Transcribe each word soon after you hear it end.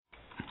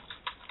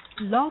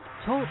Blog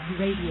Talk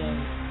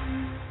Radio.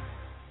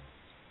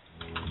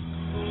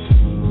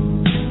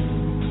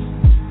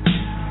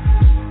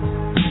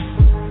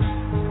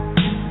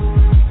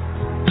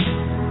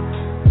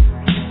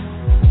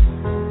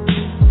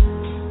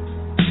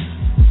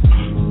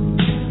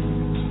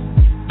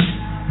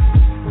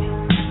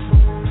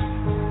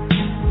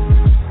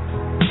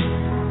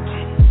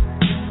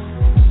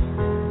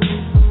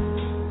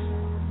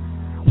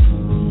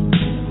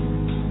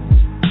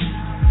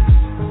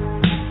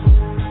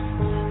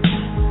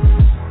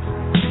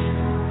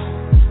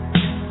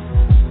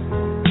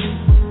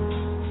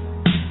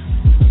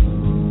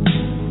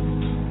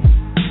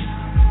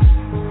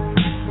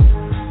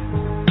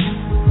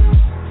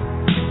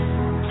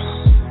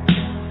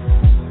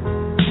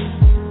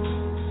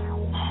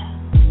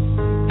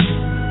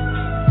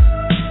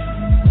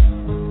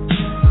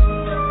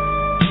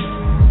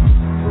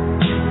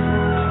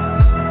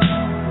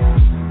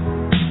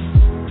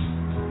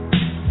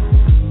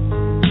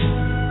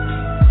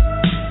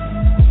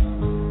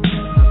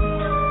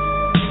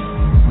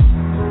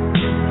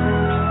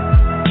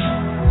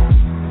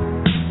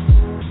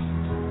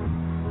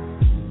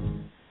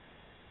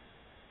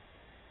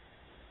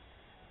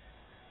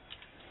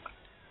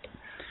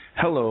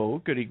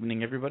 Hello, good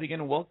evening, everybody,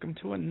 and welcome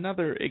to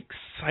another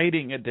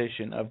exciting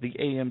edition of the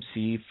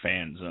AMC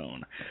Fan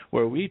Zone,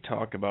 where we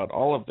talk about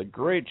all of the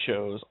great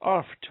shows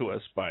offered to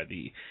us by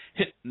the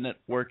hit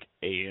network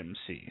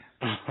AMC.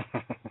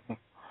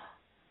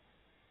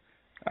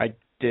 I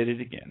did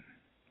it again.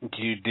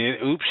 You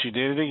did? Oops, you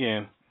did it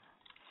again.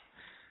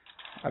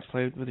 I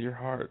played with your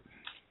heart.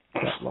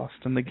 Got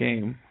lost in the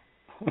game.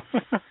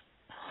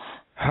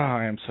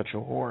 I am such a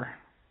whore.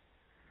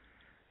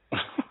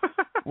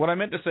 What I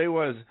meant to say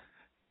was,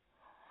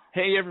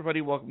 hey,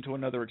 everybody, welcome to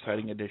another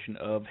exciting edition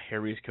of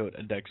Harry's Code,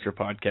 a Dexter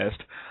podcast.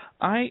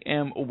 I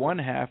am one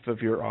half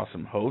of your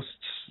awesome hosts.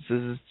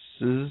 This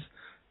is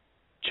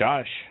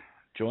Josh,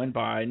 joined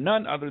by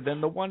none other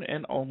than the one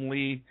and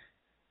only...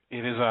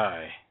 It is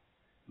I,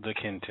 the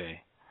Kente.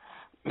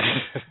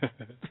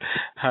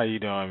 How you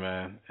doing,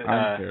 man?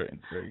 I'm very,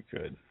 very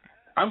good.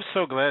 I'm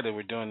so glad that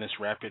we're doing this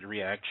rapid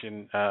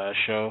reaction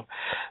show.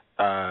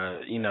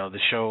 The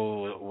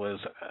show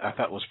I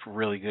thought was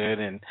really good,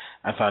 and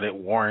I thought it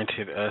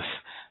warranted us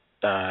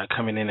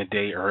coming in a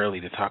day early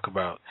to talk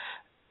about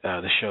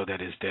the show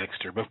that is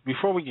Dexter. But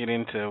before we get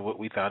into what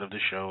we thought of the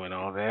show and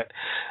all that,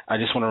 I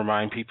just want to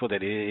remind people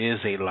that it is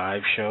a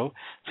live show,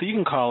 so you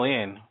can call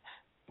in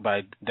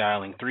by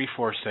dialing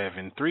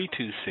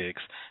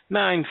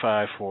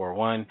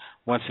 347-326-9541.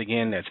 Once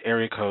again, that's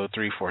area code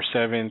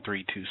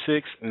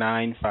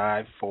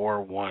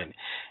 347-326-9541.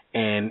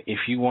 And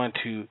if you want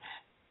to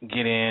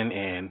get in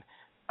and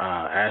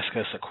ask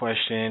us a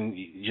question,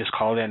 you just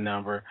call that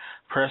number,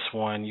 press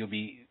 1. You'll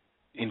be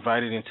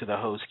invited into the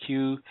host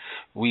queue.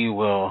 We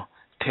will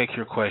take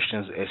your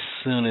questions as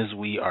soon as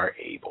we are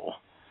able.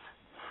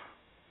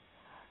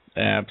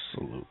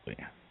 Absolutely.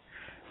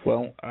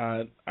 Well,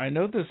 I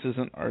know this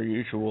isn't our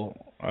usual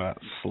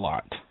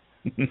slot.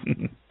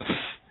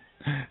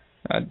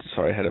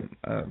 Sorry, I had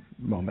a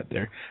moment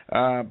there.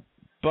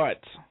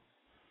 But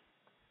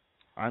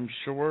I'm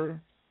sure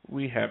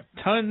we have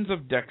tons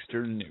of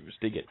Dexter news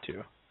to get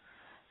to.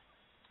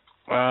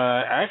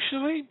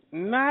 Actually,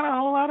 not a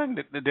whole lot of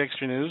the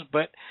Dexter news,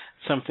 but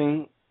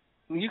something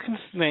you can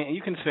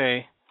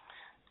say,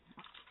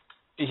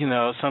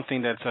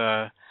 something that's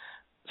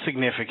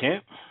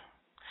significant.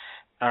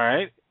 All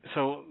right.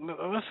 So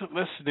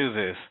let's do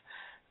this.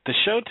 The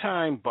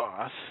Showtime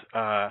boss,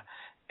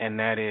 and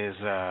that is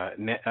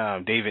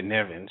David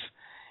Nevins,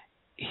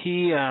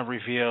 he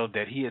revealed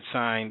that he had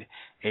signed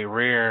a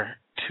rare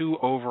 2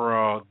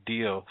 overall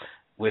deal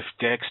with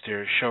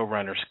Dexter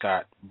showrunner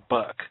Scott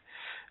Buck.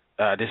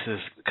 This is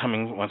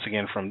coming once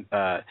again from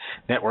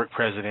network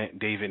president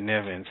David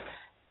Nevins,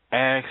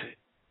 and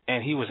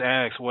he was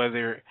asked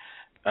whether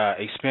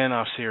a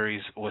spinoff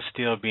series was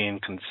still being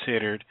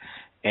considered.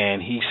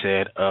 And he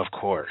said, of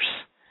course.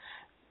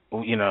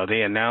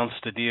 They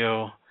announced the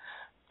deal,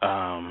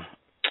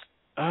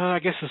 I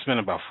guess it's been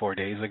about 4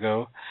 days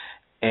ago.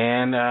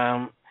 And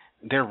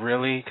they're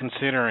really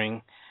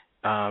considering,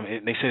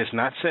 they said it's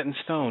not set in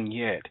stone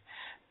yet,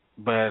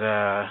 but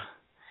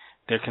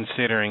they're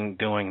considering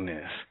doing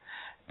this.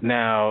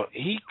 Now,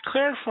 he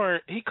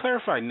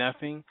clarified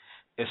nothing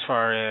as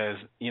far as,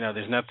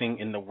 there's nothing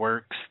in the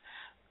works.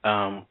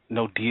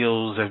 No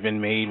deals have been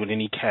made with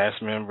any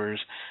cast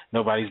members.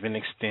 Nobody's been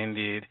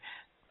extended.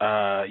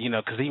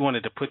 Because he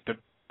wanted to put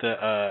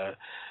to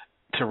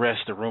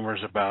rest the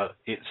rumors about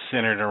it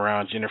centered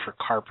around Jennifer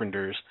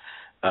Carpenter's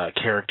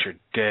character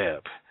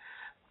Deb.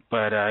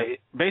 But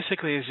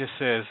basically, it just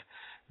says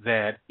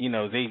that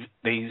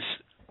they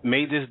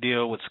made this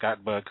deal with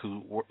Scott Buck,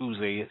 who's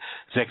a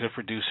executive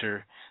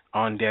producer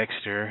on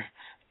Dexter,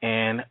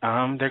 and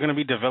they're going to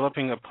be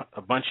developing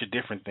a bunch of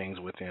different things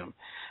with him.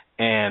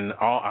 And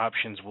all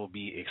options will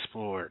be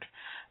explored.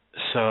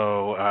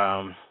 So,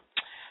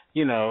 and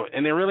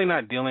they're really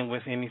not dealing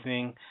with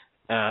anything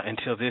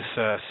until this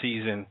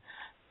season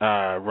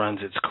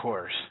runs its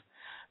course.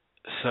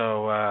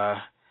 So,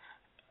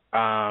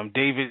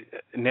 David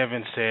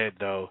Niven said,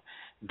 though,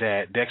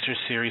 that Dexter's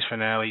series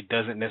finale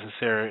doesn't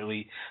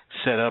necessarily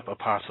set up a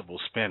possible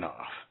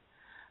spinoff.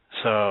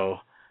 So,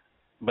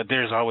 but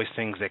there's always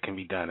things that can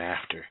be done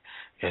after,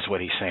 is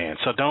what he's saying.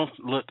 So don't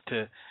look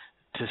to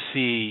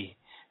see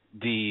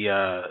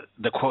the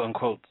quote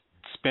unquote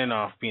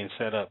spinoff being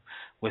set up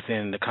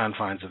within the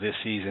confines of this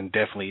season.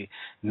 Definitely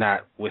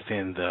not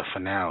within the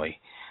finale.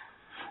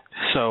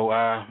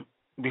 So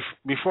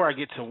before I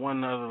get to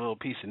one other little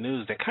piece of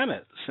news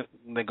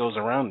that goes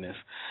around this,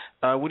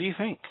 what do you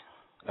think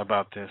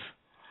about this?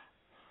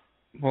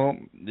 Well,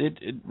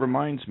 it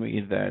reminds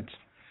me that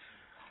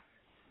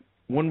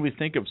when we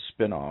think of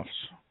spin-offs,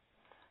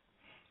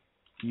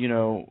 we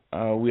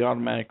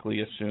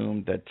automatically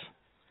assume that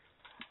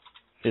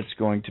it's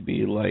going to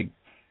be like,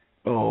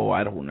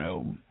 I don't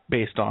know,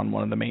 based on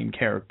one of the main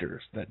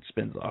characters that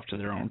spins off to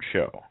their own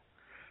show,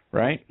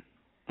 right?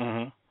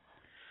 Mm-hmm.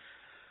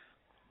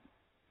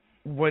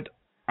 What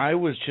I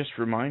was just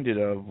reminded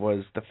of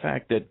was the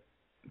fact that,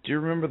 do you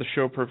remember the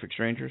show Perfect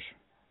Strangers?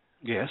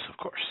 Yes, of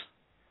course.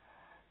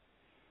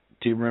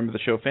 Do you remember the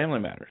show Family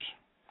Matters?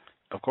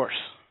 Of course.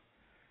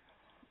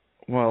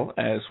 Well,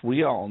 as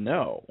we all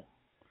know,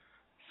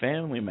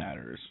 Family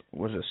Matters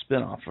was a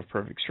spin-off of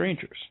Perfect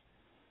Strangers.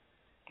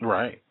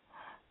 Right.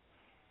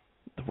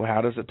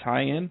 How does it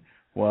tie in?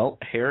 Well,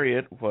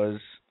 Harriet was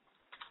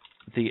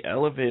the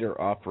elevator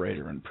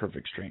operator in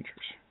Perfect Strangers.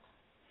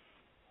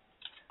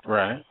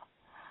 Right.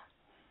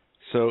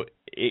 So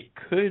it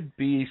could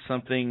be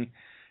something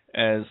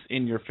as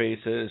in your face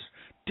as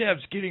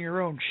Deb's getting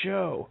her own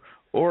show,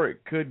 or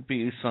it could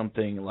be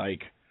something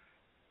like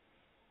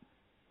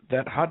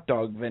that hot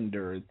dog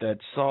vendor that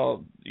saw,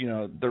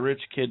 the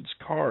rich kid's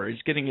car is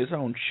getting his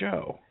own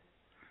show.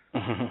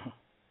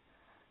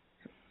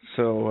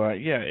 So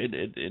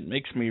it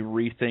makes me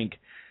rethink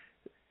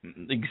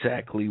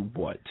exactly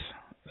what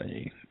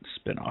a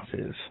spinoff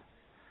is,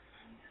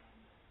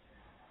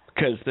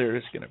 because there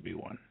is going to be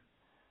one.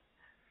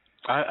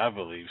 I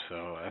believe so.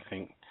 I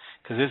think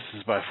because this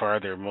is by far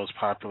their most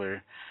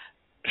popular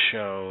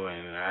show,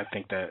 and I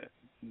think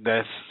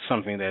that's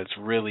something that's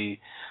really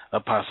a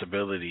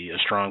possibility, a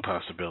strong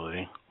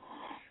possibility.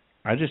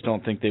 I just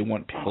don't think they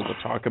want people to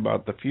talk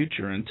about the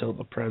future until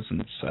the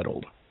present's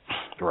settled.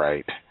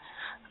 Right.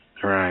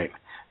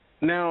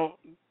 Now,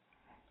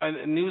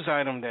 a news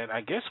item that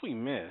I guess we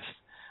missed,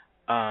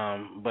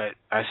 but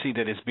I see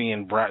that it's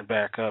being brought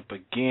back up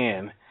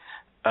again,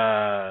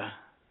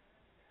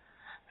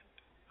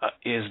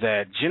 is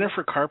that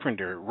Jennifer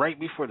Carpenter, right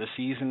before the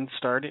season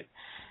started,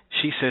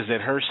 she says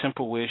that her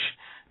simple wish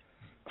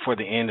for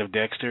the end of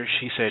Dexter,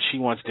 she said she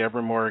wants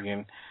Deborah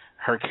Morgan,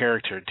 her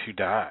character, to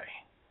die.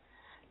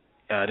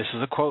 This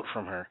is a quote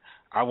from her.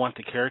 "I want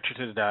the character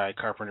to die,"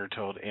 Carpenter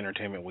told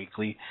Entertainment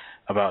Weekly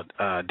about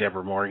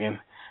Deborah Morgan.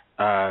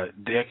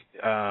 The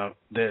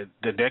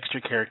Dexter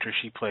character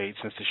she played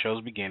since the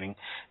show's beginning,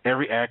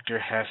 every actor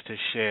has to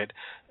shed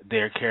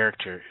their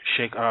character,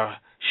 shake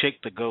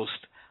the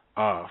ghost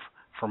off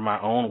for my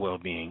own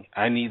well-being.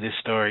 I need this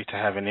story to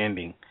have an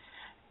ending.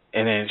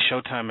 And then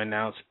Showtime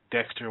announced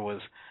Dexter was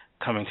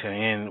coming to an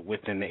end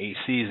within the 8th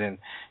season,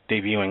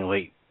 debuting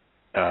late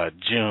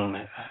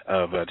June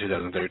of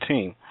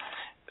 2013.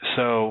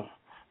 So,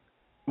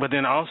 but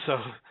then also,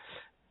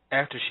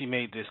 after she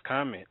made this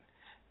comment,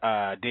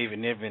 David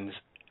Niven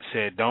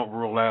said, "Don't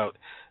rule out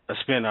a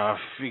spinoff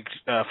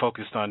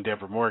focused on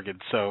Deborah Morgan."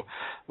 So,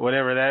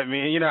 whatever that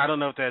means, I don't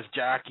know if that's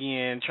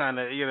jockeying, trying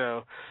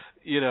to,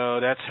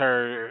 that's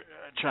her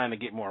trying to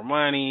get more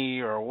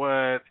money or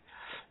what.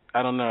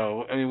 I don't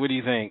know. I mean, what do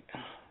you think?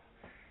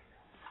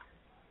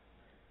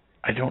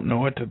 I don't know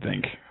what to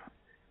think,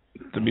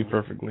 to be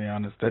perfectly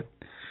honest. That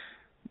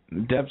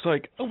Deb's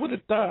like, "I want to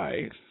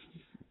die."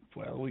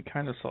 Well, we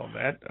kind of saw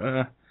that.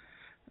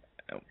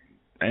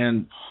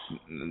 And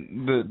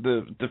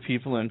the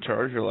people in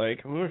charge are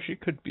like, "Well, she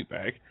could be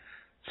back."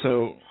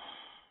 So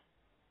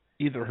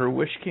either her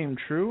wish came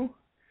true,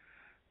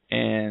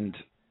 and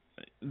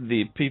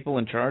the people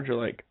in charge are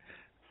like,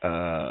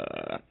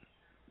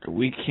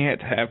 "We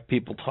can't have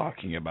people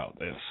talking about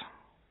this."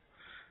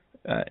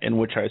 In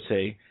which I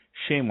say,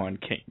 shame on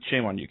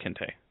you,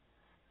 Kente.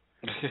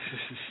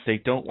 They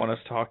don't want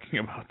us talking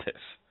about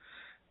this.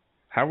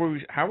 How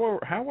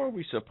are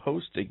we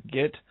supposed to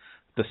get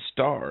the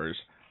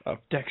stars of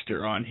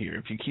Dexter on here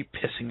if you keep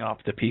pissing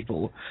off the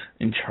people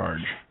in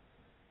charge?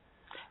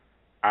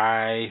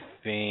 I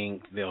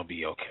think they'll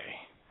be okay.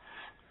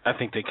 I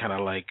think they kind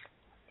of like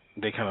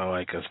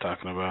us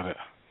talking about it.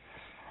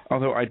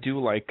 Although I do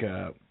like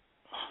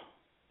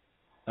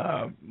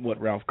what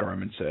Ralph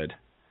Garman said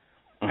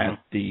at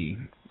the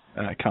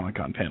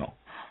Comic-Con panel.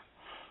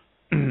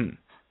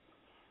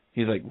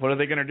 He's like, "What are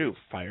they going to do?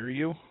 Fire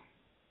you?"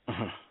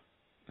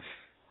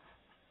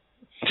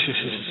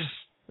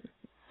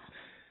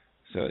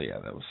 So yeah,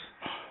 that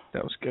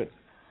was good.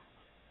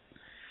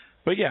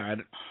 But yeah,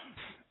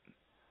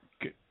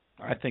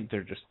 I think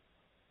they're just,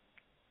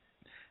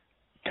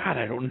 God,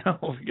 I don't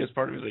know. Because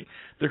part of me is like,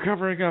 they're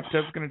covering up,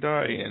 Deb's gonna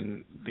die,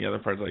 and the other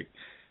part's like,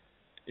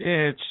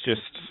 it's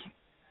just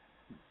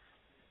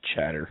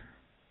chatter.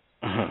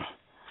 Uh-huh.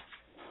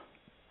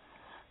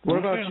 What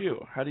about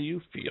you? How do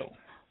you feel?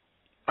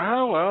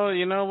 Oh, well,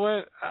 you know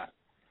what?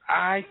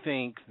 I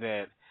think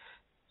that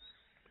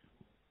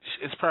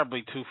it's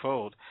probably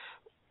twofold.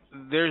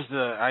 There's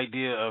the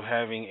idea of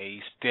having a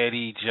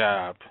steady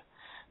job,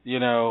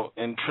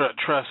 and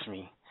trust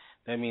me,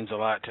 that means a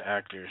lot to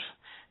actors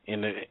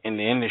in the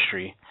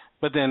industry.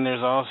 But then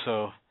there's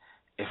also,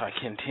 if I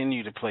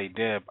continue to play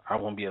Deb, I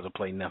won't be able to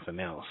play nothing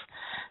else.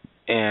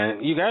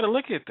 And you got to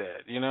look at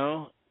that, You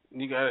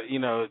got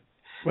to,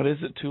 But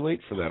is it too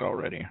late for that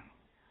already?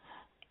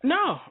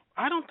 No,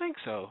 I don't think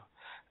so.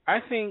 I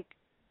think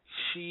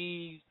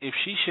if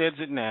she sheds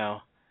it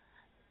now,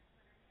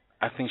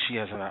 I think she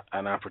has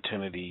an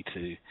opportunity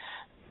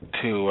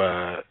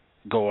to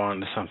go on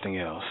to something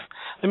else.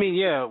 I mean,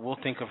 yeah, we'll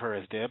think of her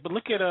as Deb, but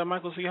look at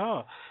Michael C.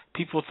 Hall.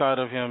 People thought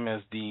of him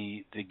as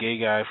the gay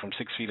guy from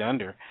 6 Feet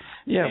Under.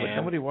 Yeah, but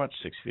nobody watched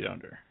 6 Feet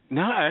Under.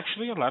 No,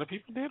 actually, a lot of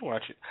people did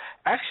watch it.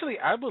 Actually,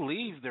 I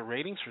believe the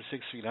ratings for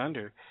 6 Feet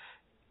Under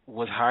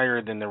was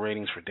higher than the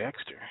ratings for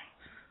Dexter.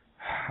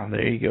 Oh,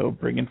 there you go,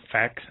 bringing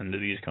facts into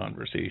these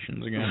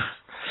conversations again.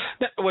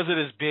 Was it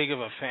as big of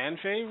a fan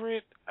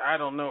favorite? I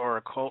don't know, or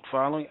a cult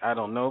following? I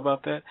don't know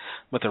about that.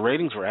 But the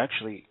ratings were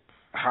actually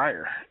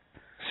higher.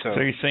 So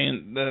you're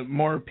saying that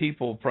more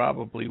people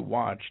probably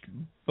watched,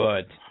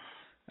 but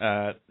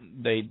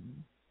they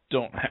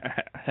don't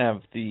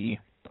have the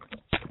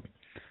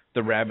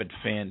rabid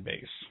fan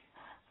base.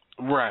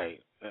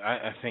 Right.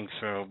 I think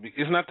so.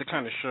 It's not the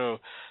kind of show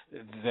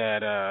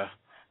that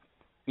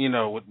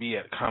would be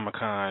at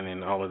Comic-Con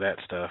and all of that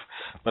stuff.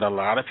 But a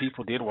lot of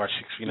people did watch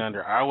 6 Feet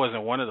Under. I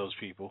wasn't one of those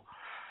people.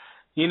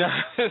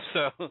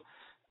 So,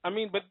 I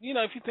mean, but,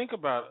 if you think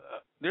about it,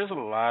 there's a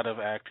lot of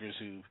actors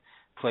who've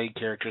played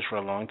characters for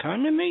a long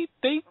time, and they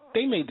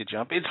made the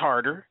jump. It's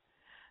harder.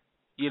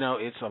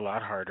 It's a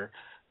lot harder.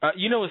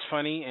 It's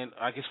funny, and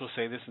I guess we'll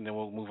say this, and then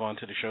we'll move on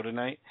to the show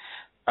tonight.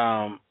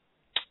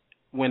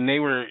 When they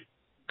were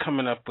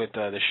coming up with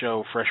the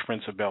show Fresh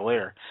Prince of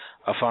Bel-Air,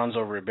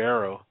 Alfonso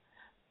Ribeiro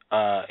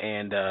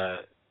and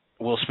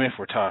Will Smith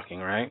were talking,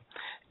 right?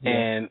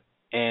 Yeah.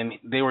 And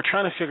they were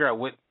trying to figure out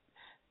what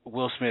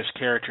Will Smith's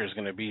character is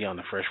going to be on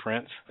the Fresh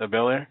Prince of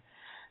Bel-Air,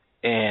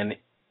 and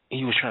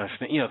he was trying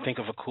to think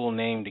of a cool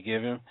name to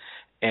give him,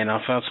 and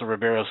Alfonso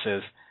Ribeiro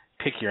says,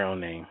 "Pick your own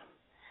name,"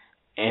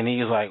 and he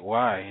was like,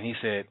 "Why?" And he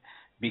said,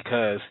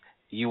 "Because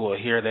you will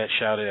hear that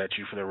shouted at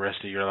you for the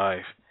rest of your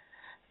life,"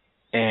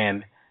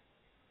 and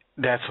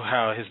that's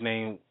how his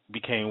name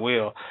became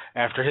Will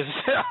after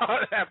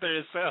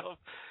himself.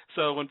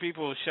 So when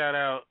people shout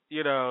out,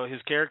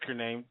 his character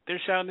name, they're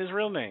shouting his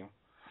real name.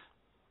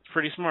 It's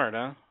pretty smart,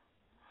 huh?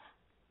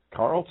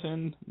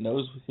 Carlton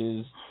knows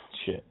his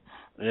shit.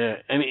 Yeah,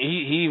 and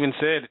he even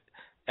said,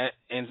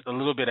 and a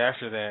little bit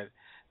after that,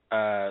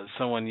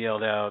 someone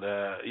yelled out,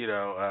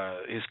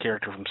 his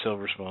character from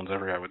Silver Spoons. I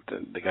forgot what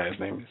the guy's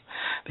name is,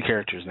 the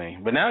character's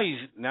name. But now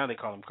they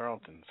call him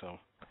Carlton. So.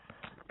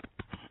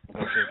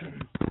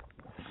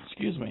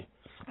 Excuse me.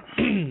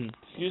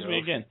 Excuse me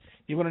again.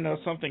 You want to know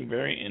something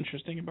very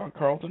interesting about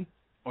Carlton?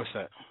 What's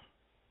that?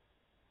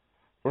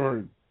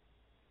 Or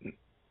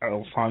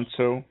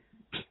Alfonso?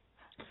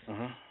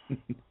 Uh-huh.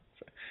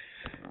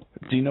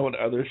 Do you know what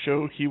other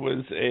show he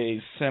was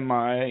a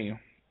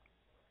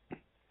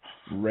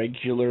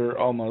semi-regular,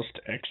 almost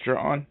extra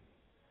on?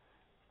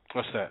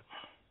 What's that?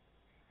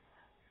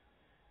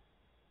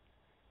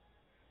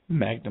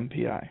 Magnum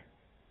P.I.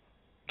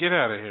 Get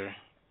out of here.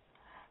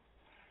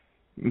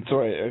 And so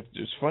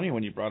it's funny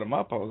when you brought him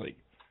up. I was like,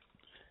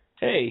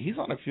 hey, he's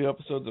on a few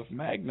episodes of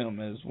Magnum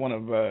as one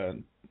of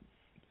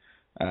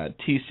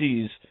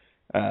TC's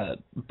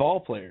ball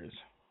players.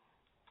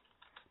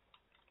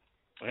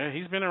 Yeah,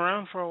 he's been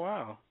around for a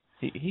while.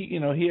 He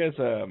has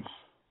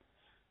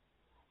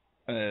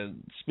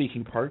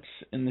speaking parts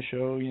in the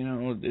show.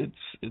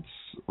 It's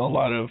a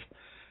lot of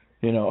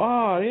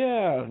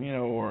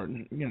or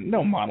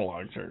no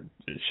monologues or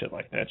shit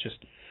like that.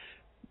 Just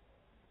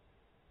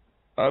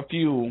a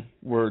few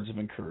words of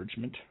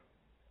encouragement.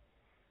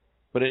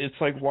 But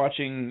it's like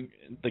watching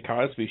The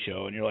Cosby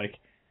Show, and you're like,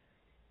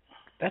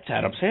 that's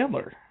Adam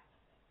Sandler.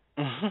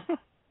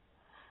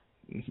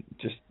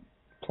 Just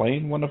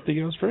playing one of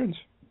Theo's friends.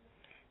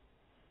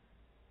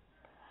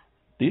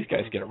 These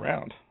guys get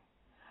around.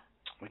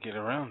 We get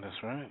around,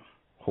 that's right.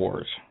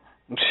 Whores.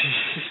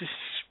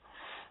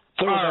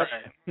 So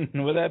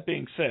with that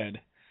being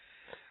said,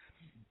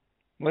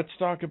 let's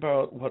talk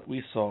about what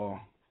we saw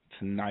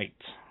tonight.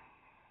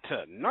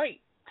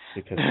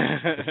 Because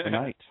it's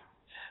tonight.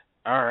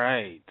 All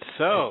right.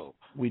 So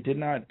we did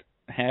not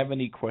have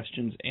any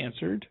questions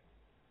answered.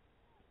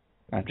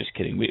 I'm just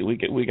kidding.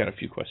 We got a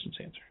few questions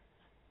answered.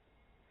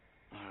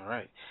 All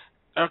right.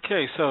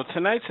 Okay, so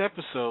tonight's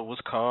episode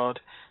was called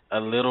A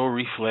Little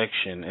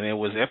Reflection, and it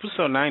was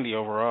episode 90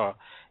 overall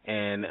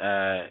and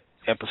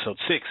episode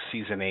 6,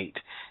 season 8.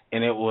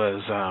 And it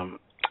was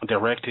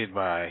directed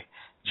by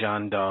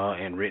John Dahl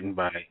and written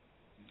by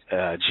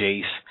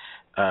Jace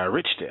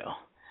Richdale.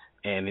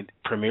 And it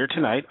premiered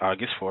tonight,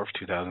 August 4th,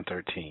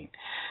 2013.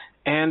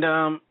 And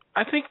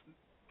I think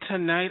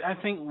tonight, I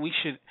think we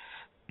should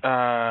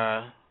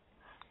kind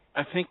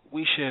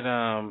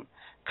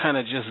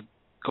of just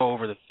go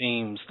over the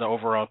themes, the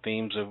overall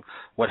themes of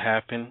what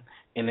happened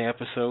in the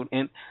episode.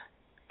 And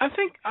I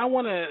think I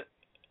want to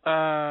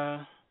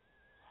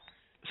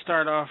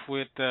start off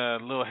with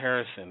Lil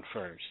Harrison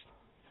first,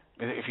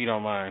 if you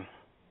don't mind.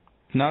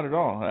 Not at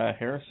all.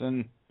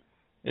 Harrison,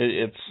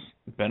 it's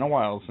been a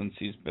while since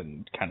he's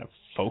been kind of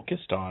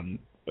focused on,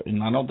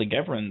 and I don't think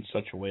ever in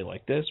such a way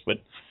like this, but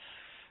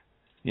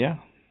yeah,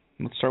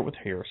 let's start with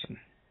Harrison.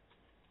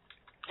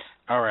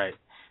 All right.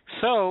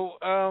 So,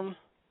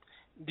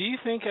 do you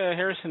think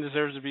Harrison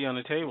deserves to be on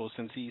the table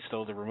since he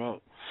stole the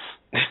remote?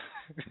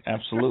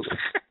 Absolutely.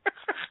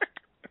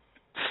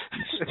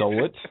 He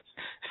stole it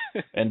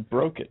and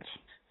broke it.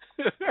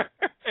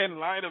 And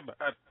lied about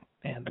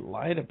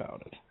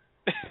it.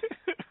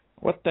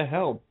 What the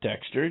hell,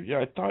 Dexter?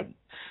 I thought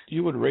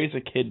you would raise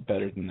a kid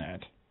better than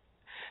that.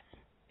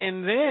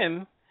 And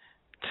then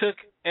took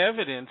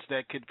evidence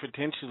that could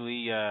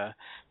potentially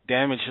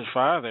damage his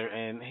father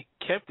and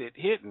kept it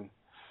hidden.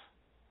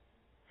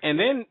 And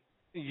then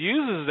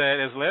uses that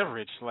as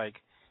leverage.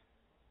 Like,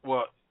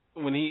 well,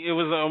 it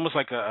was almost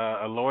like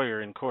a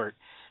lawyer in court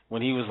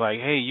when he was like,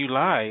 "Hey, you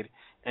lied,"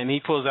 and he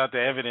pulls out the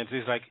evidence.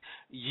 He's like,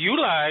 "You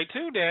lied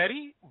too,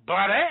 Daddy.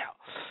 But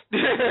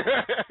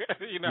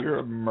you know, you're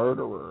a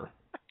murderer."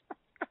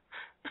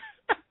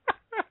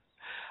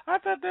 I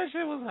thought that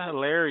shit was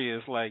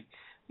hilarious. Like,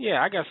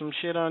 yeah, I got some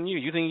shit on you.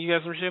 You think you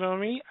got some shit on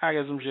me? I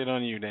got some shit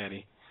on you,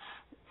 Daddy.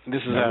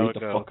 This is how it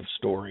goes. The fucking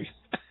story.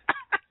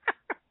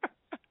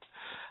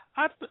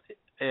 I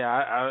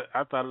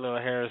thought Lil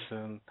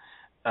Harrison.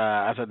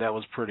 I thought that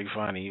was pretty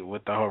funny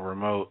with the whole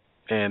remote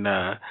and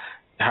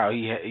how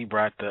he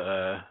brought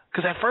the.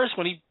 Because at first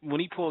when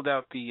he pulled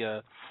out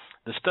the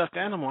stuffed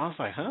animal, I was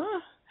like,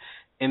 huh?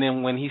 And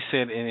then when he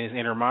said in his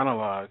inner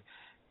monologue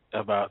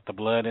about the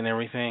blood and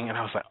everything, and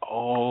I was like,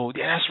 oh,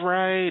 yeah, that's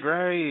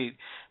right.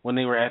 When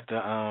they were at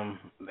the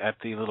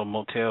little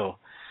motel,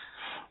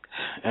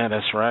 and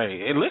that's right.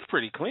 It looked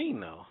pretty clean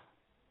though.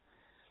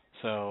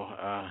 So.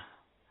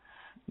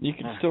 You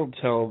can still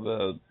tell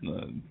the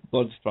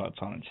blood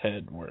spots on its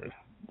head were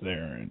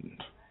there,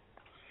 and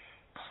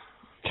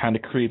kind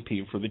of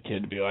creepy for the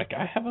kid to be like,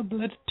 I have a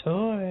blood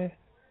toy.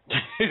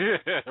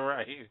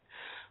 Right.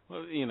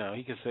 Well, you know,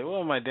 he could say,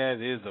 well, my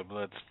dad is a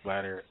blood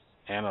splatter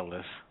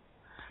analyst.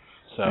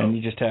 So. And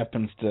he just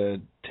happens to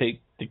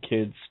take the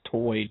kid's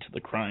toy to the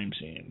crime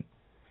scene.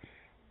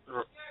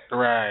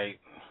 Right.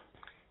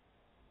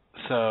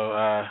 So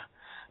I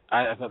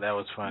thought that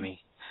was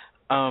funny.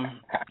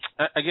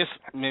 I guess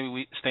maybe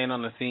we staying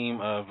on the theme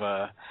of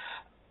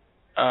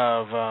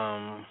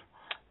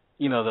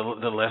you know,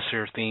 the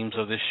lesser themes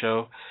of this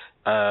show.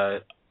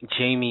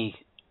 Jamie,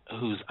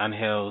 who's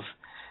Angel's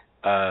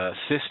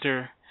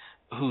sister,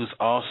 who's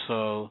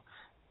also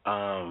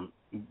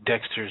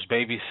Dexter's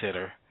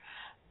babysitter.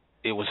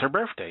 It was her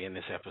birthday in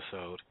this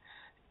episode.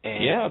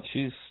 And yeah,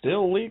 she's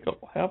still legal.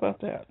 How about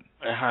that?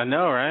 I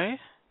know, right?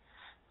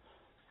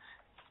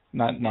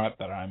 Not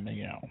that I'm,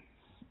 you know,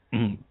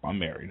 I'm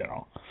married and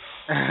all.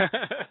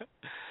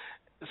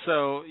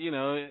 So, you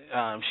know,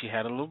 she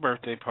had a little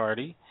birthday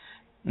party,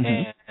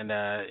 and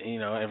you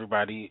know,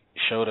 everybody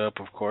showed up,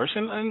 of course,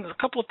 and a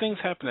couple of things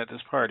happened at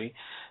this party.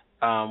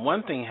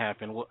 One thing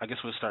happened. Well, I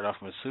guess we'll start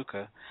off with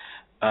Masuka.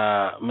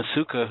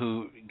 Masuka,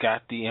 who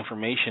got the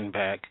information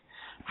back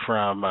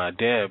from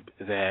Deb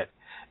that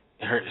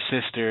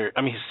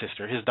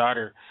his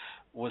daughter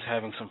was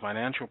having some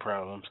financial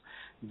problems,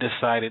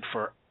 decided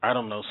for, I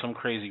don't know, some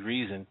crazy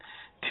reason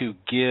to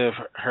give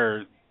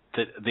her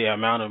the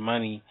amount of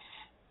money,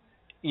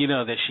 you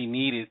know, that she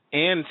needed,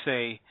 and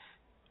say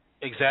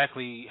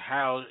exactly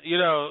how, you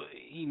know,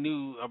 he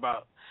knew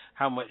about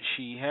how much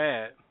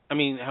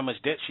how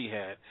much debt she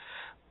had.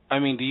 I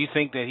mean, do you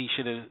think that he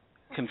should have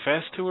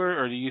confessed to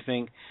her, or do you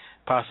think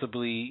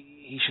possibly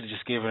he should have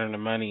just given her the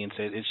money and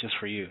said, it's just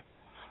for you?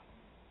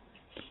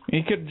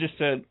 He could have just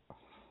said,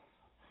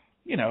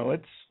 you know,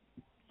 it's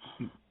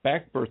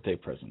back birthday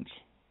presents.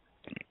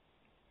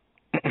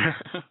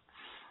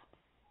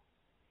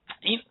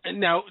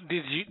 Now,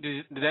 did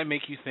that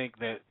make you think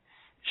that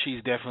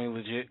she's definitely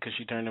legit because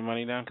she turned the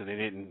money down? Because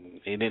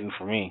it didn't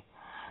for me.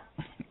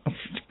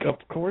 Of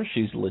course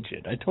she's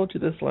legit. I told you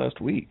this last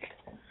week.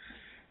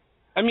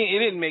 I mean, it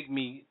didn't make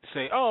me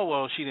say, oh,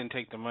 well, she didn't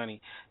take the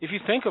money. If you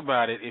think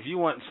about it, if you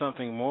want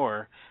something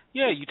more,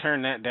 yeah, you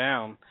turn that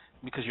down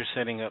because you're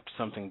setting up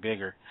something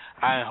bigger.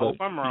 I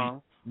hope I'm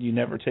wrong. You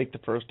never take the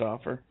first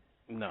offer?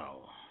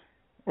 No.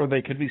 Or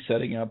they could be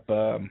setting up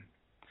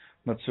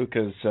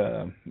Matsuka's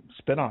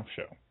spin-off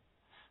show.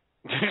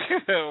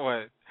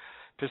 What?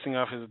 Pissing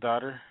off his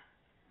daughter?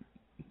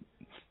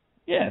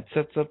 Yeah, it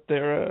sets up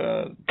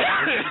their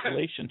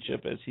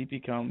relationship as he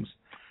becomes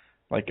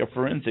like a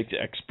forensics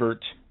expert,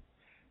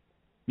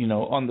 you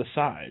know, on the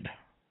side,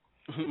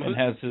 and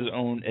has his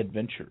own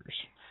adventures.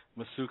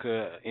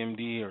 Masuka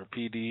MD or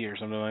PD or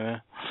something like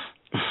that?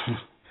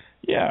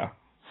 Yeah.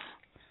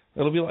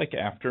 It'll be like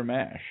After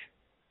MASH.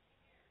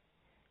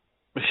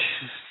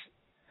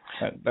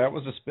 That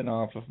was a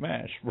spin-off of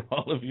MASH for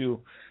all of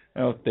you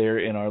out there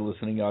in our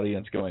listening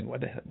audience going,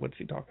 what's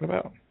he talking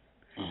about?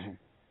 Mm-hmm.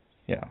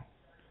 Yeah.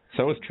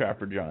 So is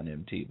Trapper John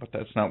MT, but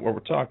that's not what we're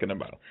talking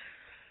about.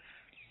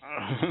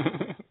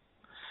 I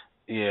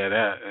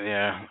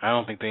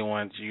don't think they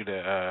want you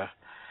to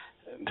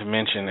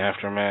mention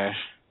after MASH.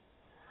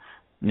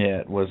 Yeah,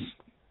 it was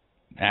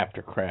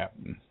after crap.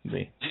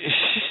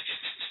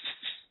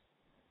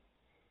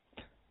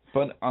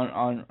 But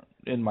on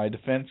in my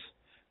defense,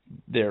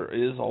 there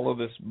is all of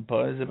this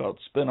buzz about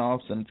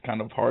spin-offs, and it's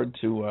kind of hard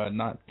to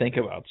not think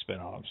about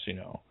spin-offs,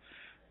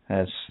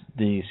 as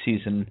the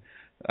season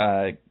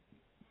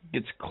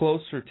gets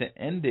closer to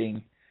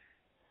ending,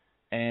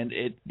 and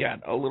it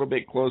got a little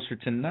bit closer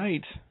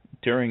tonight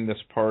during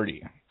this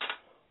party.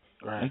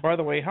 Right. And by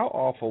the way, how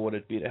awful would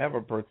it be to have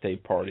a birthday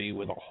party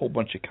with a whole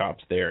bunch of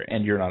cops there,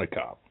 and you're not a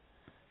cop?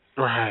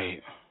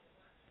 Right.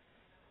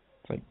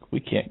 It's like, we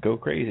can't go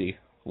crazy.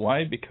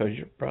 Why? Because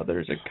your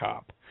brother's a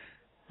cop.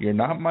 You're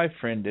not my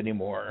friend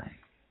anymore.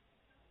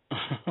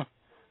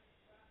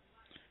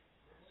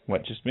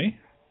 What, just me?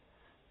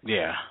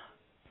 Yeah.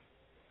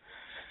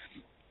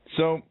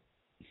 So,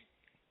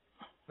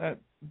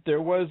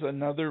 there was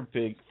another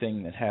big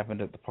thing that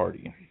happened at the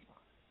party.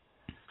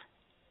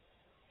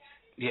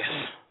 Yes.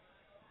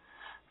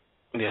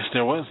 Yes,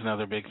 there was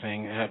another big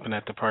thing that happened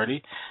at the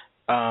party.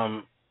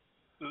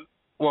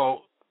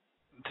 Well,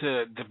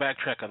 to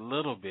backtrack a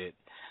little bit,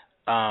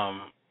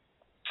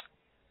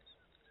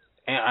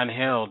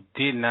 Angel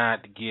did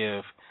not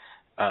give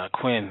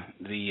Quinn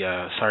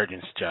the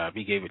sergeant's job.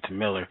 He gave it to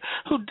Miller,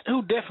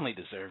 who definitely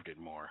deserved it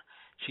more.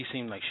 She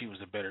seemed like she was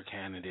a better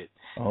candidate.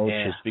 Oh,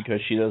 just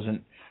because she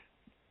doesn't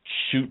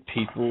shoot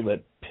people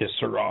that piss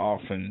her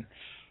off and,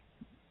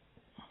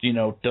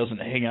 doesn't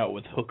hang out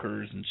with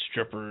hookers and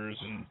strippers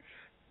and,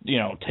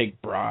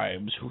 take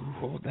bribes.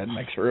 Ooh, that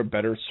makes her a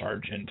better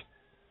sergeant.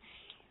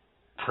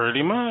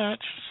 Pretty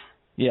much.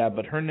 Yeah,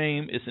 but her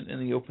name isn't in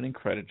the opening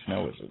credits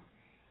now, is it?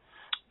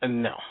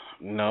 No.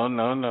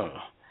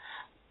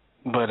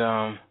 But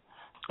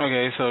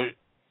okay, so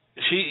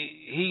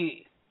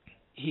he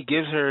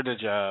gives her the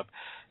job.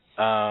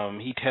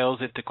 He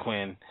tells it to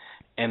Quinn,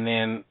 and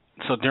then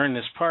so during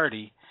this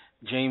party,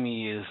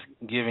 Jamie is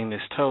giving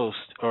this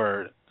toast,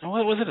 or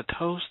what was it, a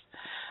toast?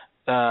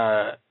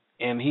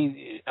 And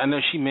I know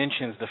she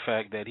mentions the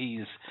fact that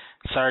he's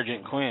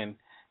Sergeant Quinn,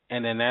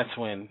 and then that's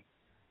when,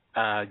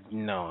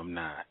 no, I'm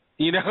not.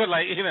 Yeah.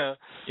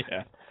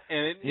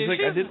 And he's like,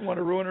 I didn't want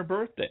to ruin her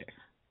birthday.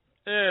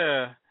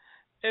 Yeah.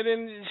 And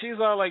then she's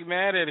all like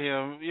mad at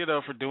him,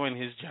 for doing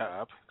his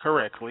job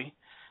correctly.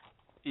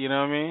 You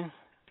know what I mean?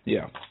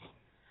 Yeah.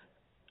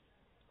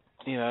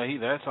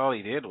 That's all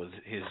he did was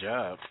his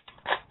job.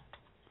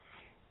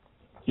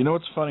 You know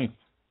what's funny?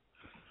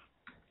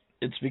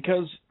 It's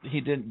because he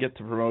didn't get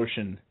the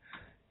promotion,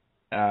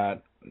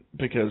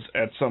 because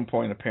at some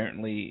point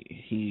apparently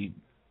he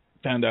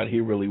found out he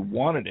really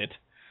wanted it,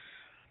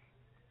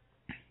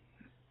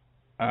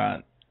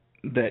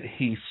 that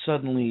he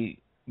suddenly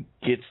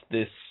gets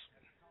this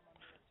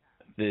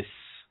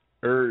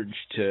urge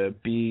to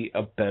be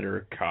a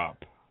better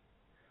cop.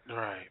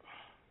 Right.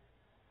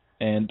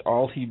 And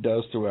all he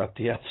does throughout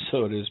the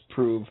episode is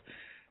prove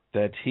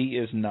that he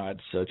is not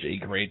such a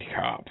great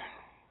cop.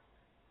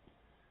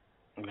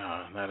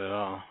 No, not at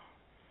all.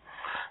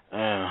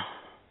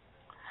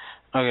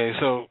 Okay,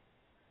 so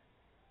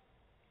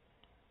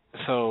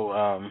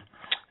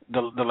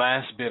the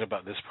last bit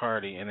about this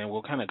party, and then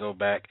we'll kind of go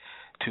back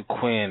to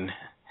Quinn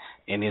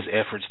and his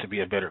efforts to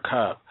be a better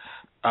cop.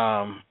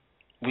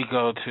 We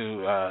go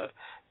to,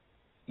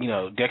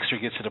 Dexter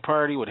gets to the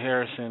party with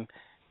Harrison,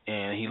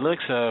 and he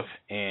looks up,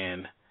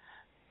 and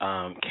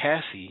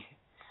Cassie,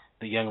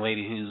 the young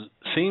lady who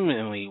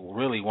seemingly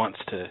really wants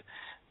to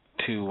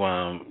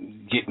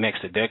get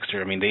next to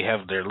Dexter. I mean, they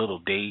have their little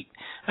date.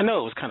 I know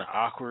it was kind of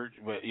awkward,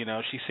 but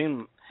she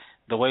seemed,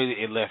 the way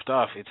it left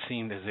off, it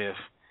seemed as if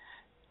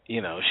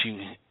she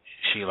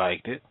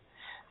liked it.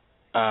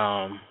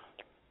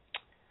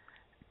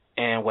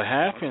 And what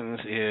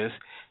happens is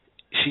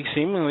she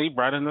seemingly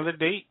brought another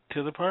date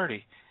to the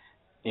party,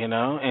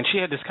 and she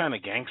had this kind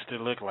of gangster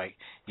look, like,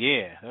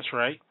 yeah, that's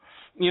right,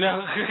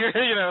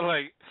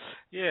 like,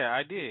 yeah,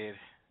 I did,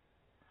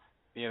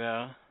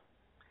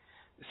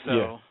 so.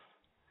 Yeah.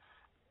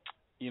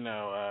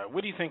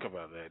 What do you think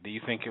about that? Do you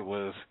think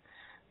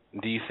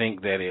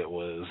that it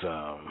was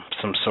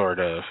some sort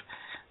of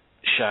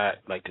shot,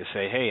 like to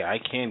say, hey, I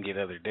can get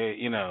other days,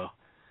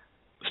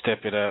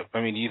 step it up? I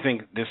mean, do you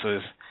think this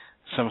was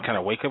some kind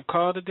of wake-up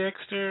call to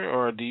Dexter,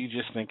 or do you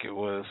just think it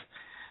was,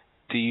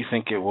 she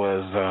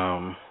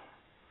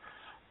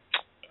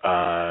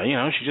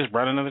just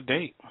brought another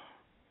date?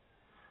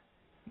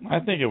 I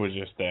think it was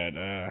just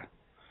that.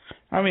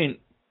 I mean,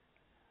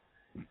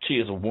 she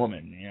is a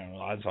woman,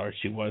 odds are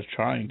she was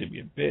trying to be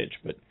a bitch,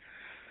 but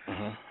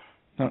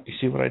no, you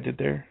see what I did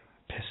there?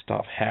 Pissed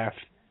off half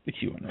the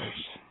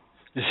QAners.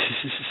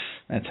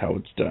 That's how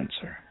it's done,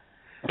 sir.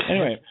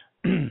 Anyway,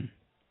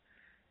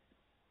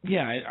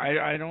 yeah,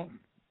 I don't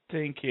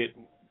think it.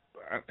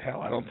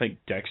 hell, I don't think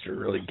Dexter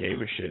really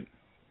gave a shit.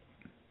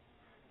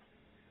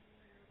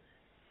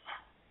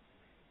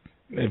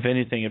 If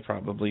anything, it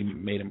probably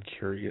made him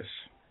curious.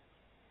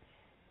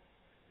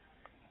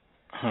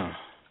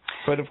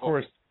 But of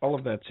course, all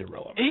of that's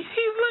irrelevant. He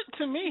looked,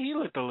 to me, he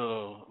looked a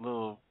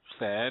little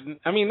sad.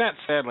 I mean, not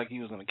sad like he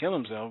was going to kill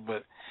himself,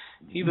 but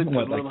he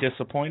looked like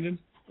disappointed?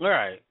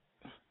 Right.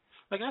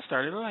 Like, I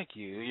started to like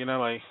you, you know,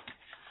 like.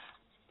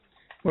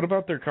 What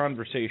about their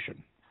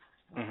conversation?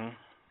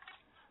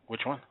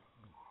 Which one?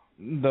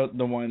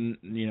 The one,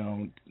 you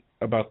know,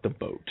 about the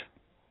boat.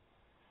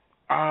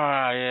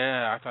 Ah,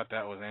 yeah, I thought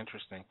that was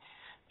interesting.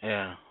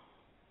 Yeah.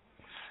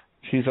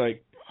 She's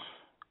like,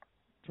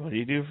 what do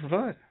you do for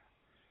fun?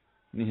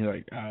 And he's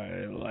like,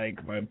 I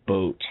like my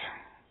boat.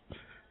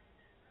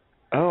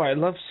 Oh, I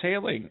love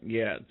sailing.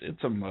 Yeah,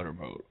 it's a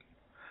motorboat.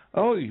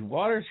 Oh, you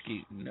water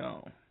ski?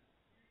 No.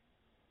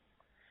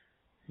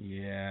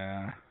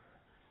 Yeah.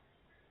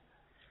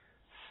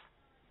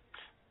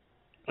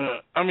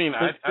 I mean,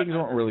 things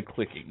aren't really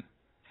clicking.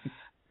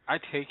 I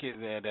take it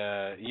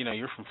that you know,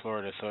 you're from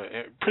Florida, so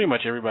pretty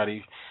much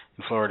everybody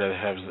in Florida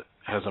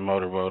has a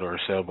motorboat or a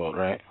sailboat,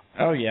 right?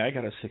 Oh yeah, I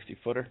got a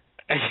 60-footer.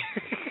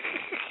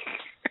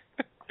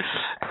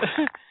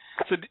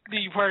 So do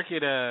you park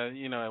it,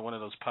 you know, at one of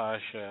those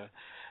posh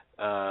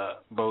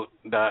boat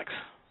docks?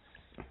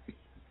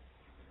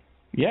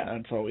 Yeah,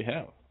 that's all we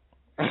have.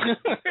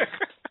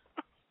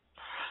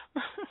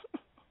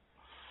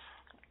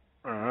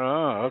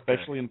 Oh, okay.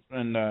 Especially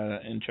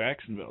in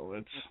Jacksonville,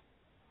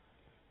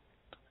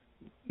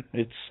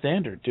 it's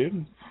standard,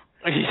 dude.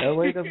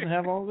 LA doesn't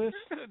have all this.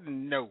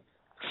 No.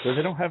 So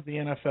they don't have the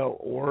NFL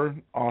or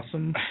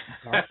awesome.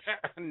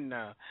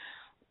 No.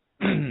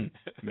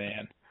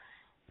 Man,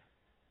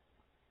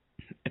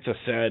 it's a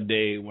sad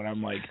day when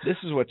I'm like, this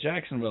is what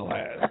Jacksonville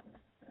has,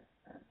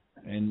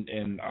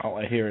 and all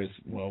I hear is,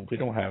 well, we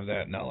don't have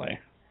that in LA.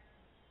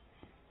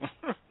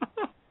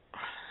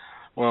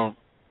 Well,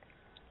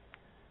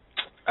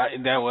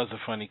 that was a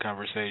funny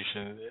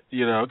conversation,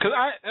 you know, because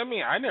I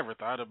mean, I never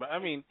thought about. I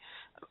mean,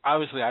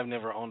 obviously, I've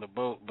never owned a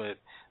boat, but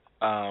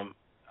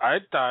I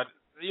thought,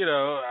 you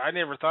know, I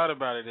never thought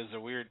about it as a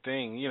weird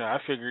thing. You know, I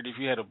figured if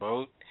you had a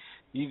boat,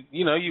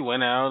 you know, you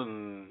went out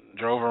and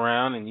drove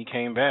around and you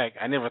came back.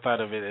 I never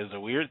thought of it as a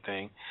weird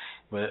thing,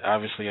 but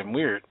obviously, I'm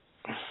weird.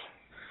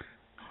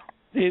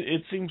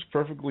 It seems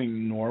perfectly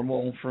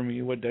normal for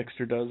me what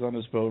Dexter does on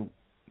his boat.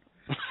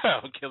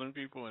 Killing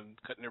people and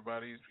cutting their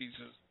bodies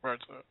pieces,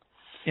 parts up.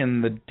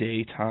 In the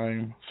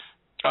daytime.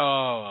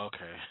 Oh,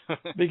 okay.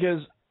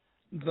 Because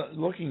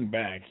looking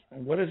back,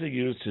 what has he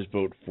used his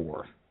boat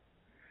for?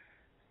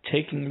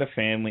 Taking the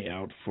family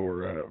out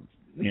for,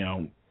 you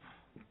know,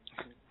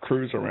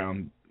 cruise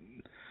around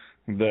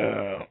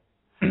the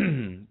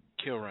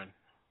kill run,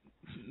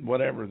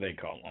 whatever they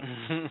call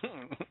them.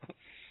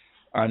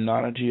 I'm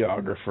not a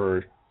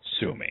geographer.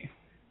 Sue me.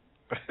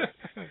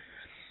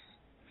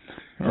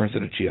 Or is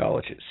it a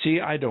geologist? See,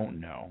 I don't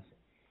know.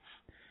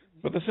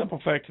 But the simple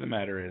fact of the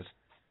matter is,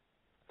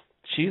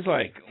 she's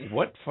like,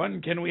 what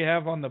fun can we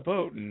have on the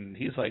boat? And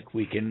he's like,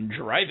 we can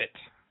drive it.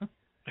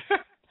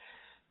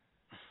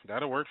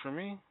 That'll work for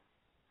me.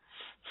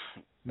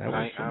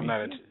 I'm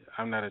not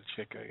a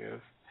chick, I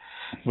guess.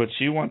 But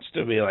she wants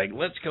to be like,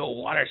 let's go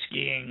water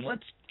skiing.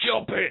 Let's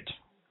jump it.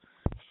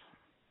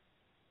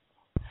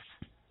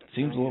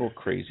 Seems a little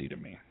crazy to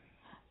me.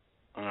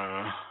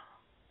 Well,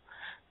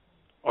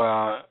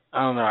 I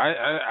don't know.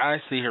 I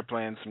see her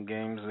playing some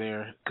games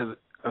there because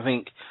I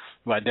think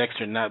by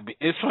Dexter not be.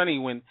 It's funny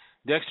when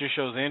Dexter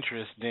shows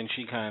interest, then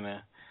she kind of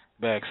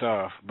backs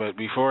off. But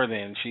before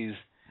then,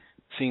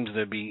 seems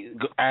to be,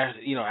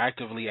 you know,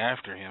 actively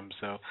after him.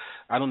 So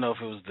I don't know if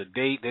it was the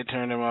date that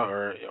turned him off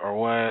or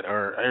what,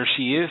 or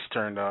she is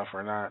turned off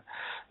or not.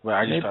 But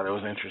I just thought it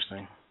was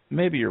interesting.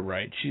 Maybe you're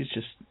right. She's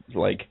just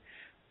like,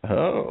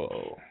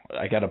 oh,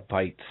 I got a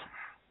bite.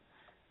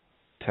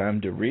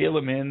 Time to reel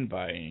him in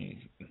by,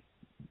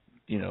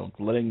 you know,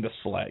 letting the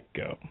slack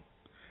go.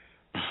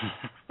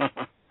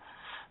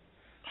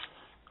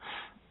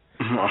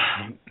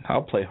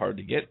 I'll play hard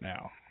to get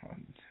now.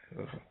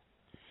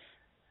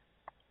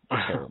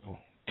 Terrible.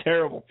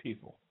 Terrible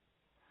people.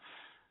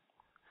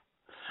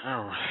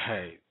 All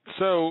right.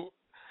 So,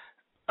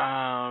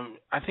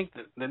 I think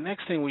the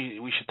next thing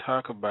we should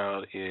talk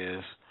about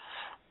is,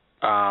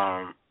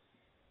 I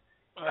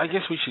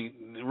guess we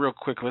should, real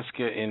quick, let's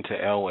get into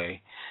Elway.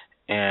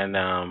 And,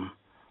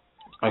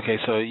 okay,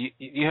 so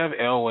you have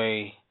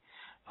Elway,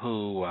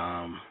 who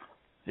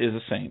is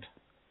a saint.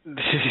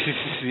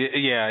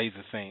 Yeah, he's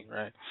a saint,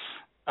 right?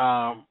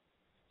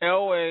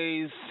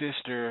 Elway's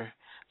sister's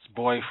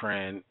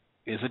boyfriend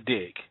is a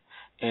dick,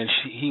 and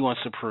he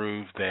wants to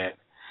prove that,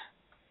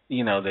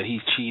 you know, that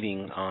he's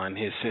cheating on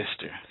his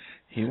sister.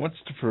 He wants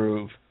to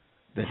prove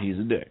that he's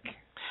a dick.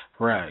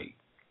 Right.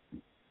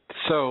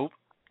 So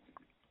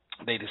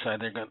they decide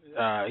they're going.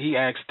 He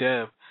asked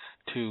Deb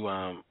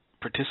to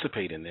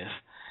participate in this,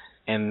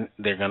 and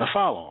they're going to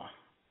follow him,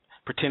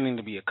 pretending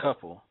to be a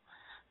couple,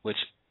 which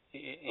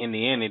in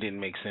the end it didn't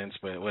make sense,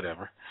 but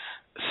whatever.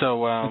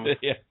 So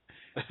yeah,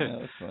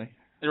 that's funny.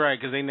 Right,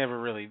 because they never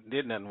really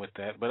did nothing with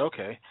that. But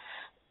okay.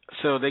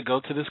 So they go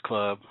to this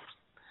club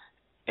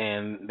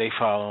and they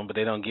follow him, but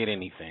they don't get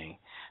anything.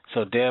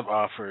 So Deb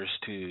offers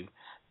to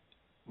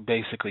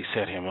basically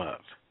set him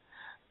up.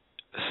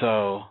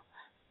 So,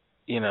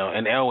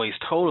 and Elway's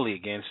totally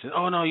against it.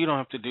 Oh, no, you don't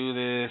have to do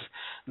this.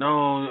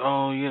 No,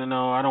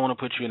 I don't want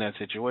to put you in that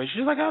situation.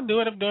 She's like, I'll do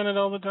it. I've done it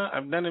all the time.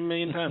 I've done it a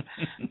million times.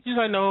 She's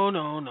like, no.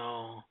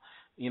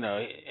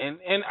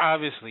 And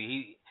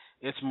obviously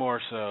it's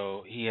more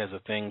so he has a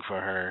thing for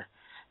her,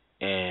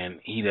 and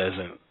he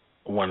doesn't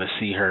want to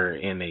see her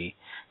in a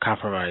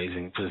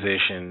compromising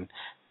position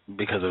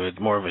because of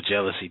more of a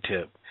jealousy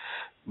tip.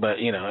 But,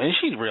 and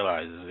she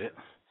realizes it.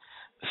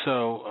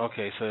 So,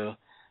 okay, so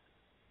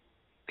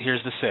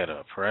here's the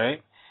setup,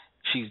 right?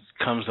 She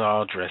comes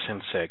all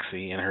dressing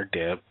sexy in her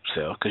Deb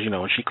self because,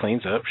 when she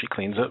cleans up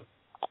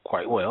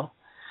quite well.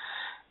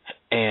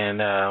 And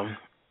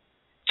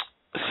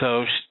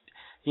so,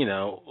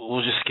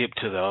 we'll just skip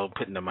to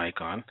putting the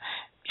mic on.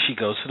 She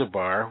goes to the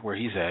bar where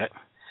he's at.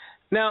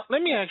 Now,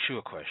 let me ask you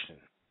a question.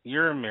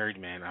 You're a married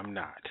man. I'm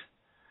not.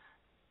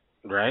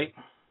 Right?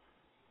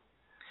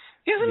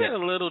 Isn't it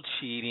a little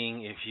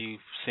cheating if you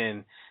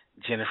send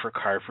Jennifer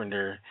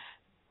Carpenter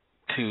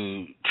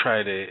to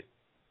try to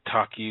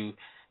talk you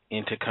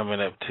into coming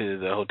up to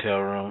the hotel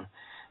room?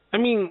 I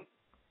mean,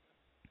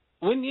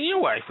 when your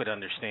wife would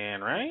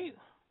understand, right?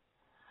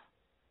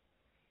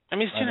 I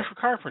mean, it's Jennifer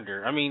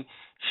Carpenter. I mean,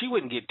 she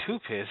wouldn't get too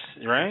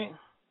pissed, right?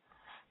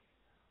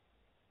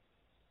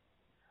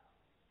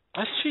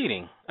 That's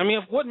cheating. I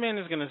mean, what man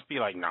is going to be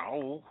like,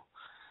 no?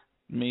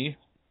 Me?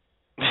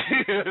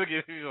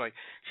 He's like,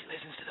 she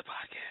listens to the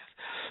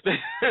podcast.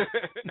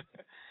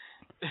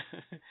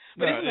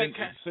 But no,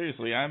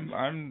 seriously,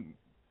 I'm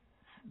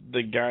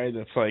the guy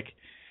that's like,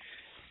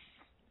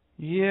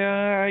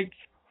 yeah, I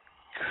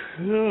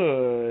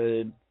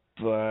could,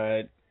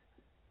 but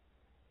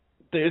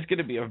there's going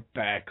to be a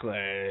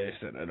backlash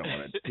that I don't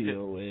want to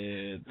deal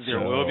with. There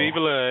will be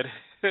blood.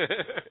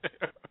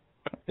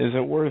 Is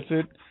it worth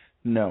it?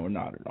 No,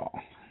 not at all.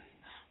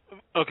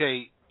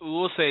 Okay,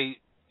 we'll say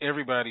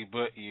everybody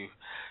but you.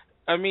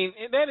 I mean,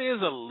 that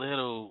is a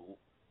little,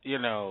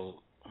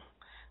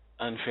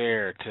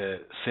 unfair to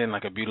send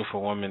like a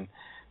beautiful woman.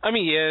 I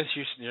mean, yes,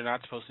 you're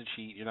not supposed to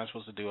cheat. You're not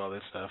supposed to do all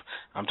this stuff.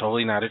 I'm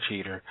totally not a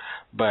cheater,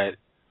 but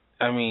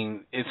I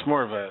mean, it's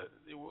more of a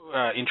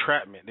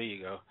entrapment. There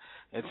you go.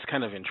 It's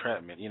kind of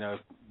entrapment. If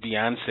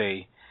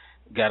Beyonce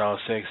got all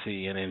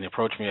sexy and then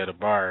approached me at a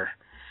bar,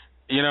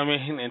 you know what I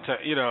mean? And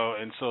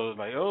and so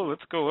like, oh,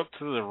 let's go up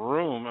to the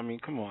room. I mean,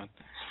 come on.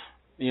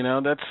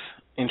 That's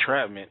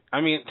entrapment.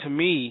 I mean, to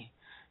me,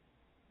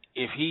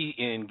 if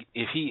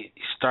he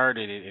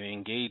started it and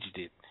engaged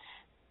it,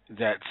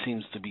 that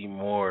seems to be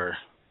more.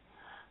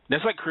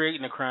 That's like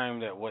creating a crime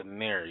that wasn't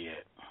there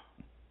yet.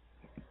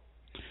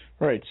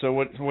 Right. So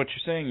what you're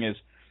saying is,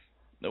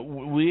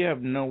 we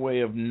have no way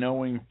of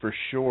knowing for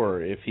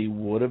sure if he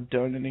would have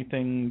done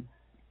anything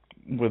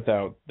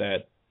without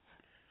that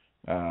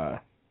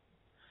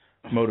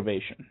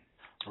motivation.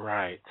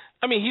 Right.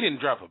 I mean, he didn't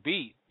drop a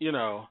beat.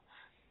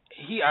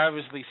 He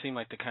obviously seemed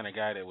like the kind of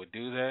guy that would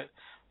do that,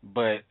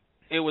 but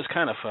it was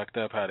kind of fucked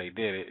up how they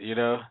did it,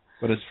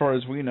 But as far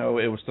as we know,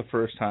 it was the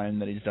first time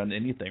that he's done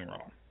anything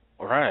wrong.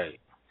 Right.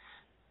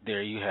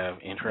 There you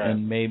have entrapment.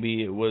 And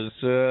maybe it was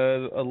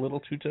a little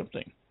too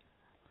tempting.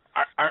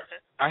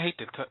 I hate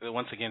to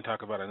once again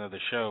talk about another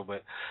show,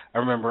 but I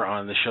remember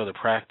on the show The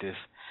Practice,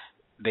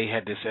 they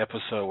had this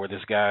episode where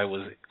this guy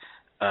was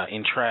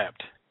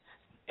entrapped,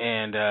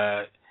 and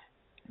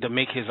to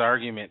make his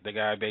argument, the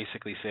guy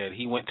basically said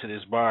he went to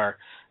this bar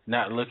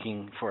not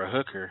looking for a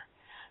hooker,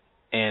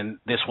 and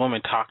this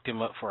woman talked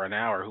him up for an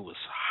hour who was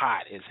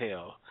hot as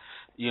hell,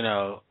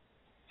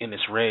 in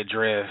this red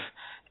dress,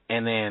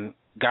 and then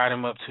got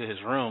him up to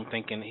his room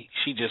thinking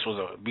she just was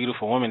a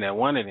beautiful woman that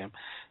wanted him.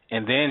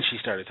 And then she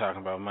started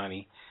talking about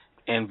money.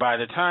 And by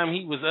the time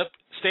he was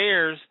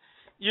upstairs,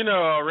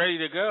 ready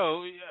to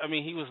go, I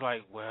mean, he was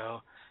like,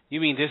 well, you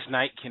mean this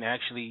night can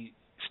actually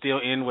still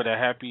end with a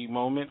happy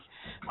moment?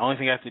 The only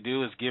thing I have to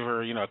do is give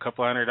her, a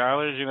couple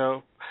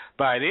 $100,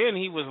 By then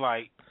he was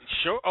like,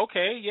 sure,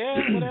 okay, yeah,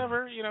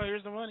 whatever,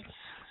 here's the money.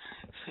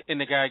 And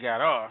the guy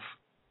got off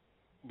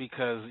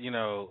because,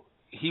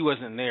 he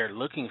wasn't there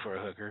looking for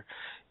a hooker.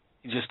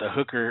 Just a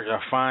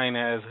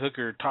fine-ass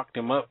hooker talked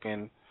him up,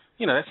 and,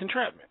 that's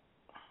entrapment.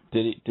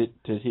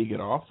 Did he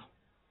get off?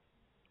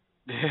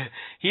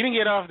 He didn't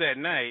get off that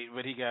night,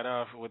 but he got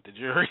off with the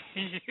jury.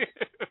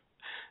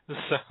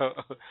 So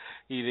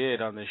he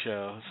did on the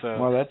show. So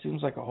well, that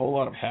seems like a whole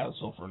lot of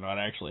hassle for not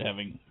actually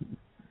having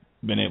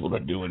been able to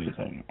do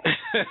anything.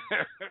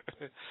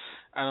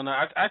 I don't know.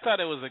 I thought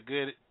it was a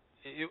good.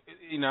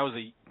 I was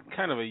a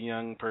kind of a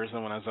young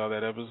person when I saw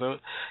that episode.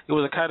 It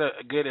was a kind of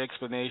a good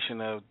explanation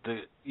of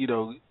the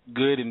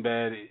good and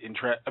bad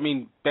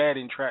bad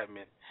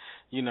entrapment.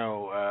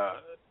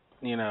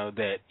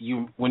 That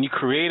when you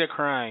create a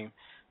crime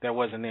that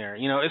wasn't there.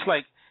 It's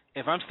like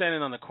if I'm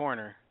standing on the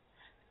corner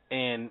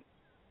and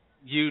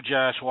you,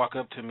 Josh, walk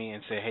up to me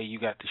and say, hey, you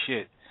got the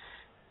shit.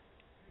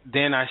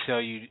 Then I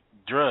sell you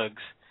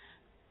drugs,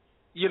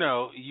 you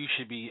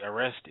should be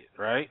arrested,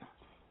 right?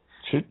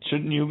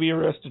 Shouldn't you be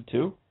arrested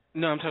too?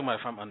 No, I'm talking about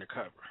if I'm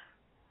undercover,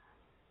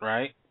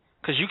 right?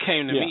 Because you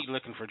came to me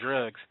looking for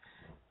drugs,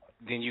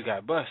 then you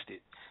got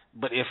busted.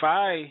 But if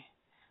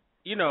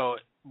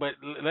but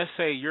let's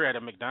say you're at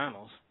a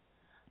McDonald's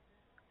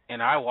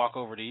and I walk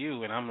over to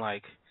you and I'm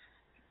like,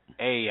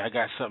 hey, I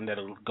got something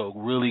that'll go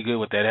really good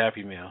with that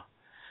Happy Meal.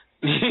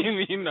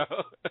 You got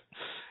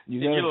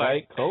a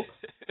Diet Coke?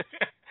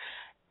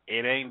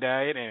 It ain't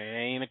diet and it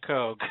ain't a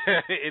Coke.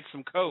 It's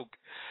some Coke.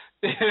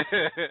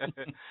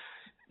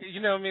 You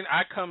know what I mean?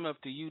 I come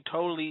up to you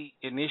totally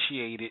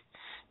initiated,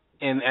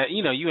 and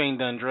you ain't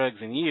done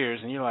drugs in years,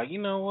 and you're like, you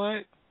know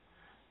what?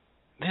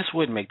 This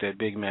would make that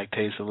Big Mac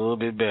taste a little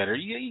bit better.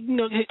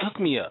 Hook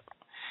me up.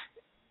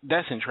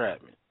 That's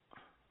entrapment.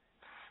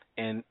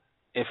 And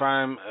if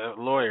I'm a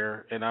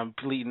lawyer and I'm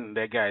pleading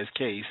that guy's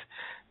case,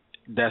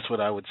 that's what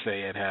I would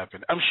say had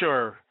happened. I'm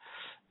sure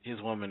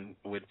his woman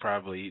would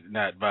probably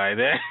not buy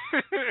that.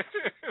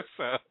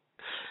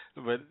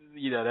 But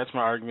that's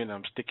my argument.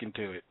 I'm sticking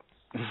to it.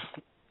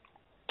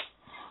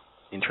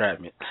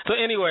 Entrapment. So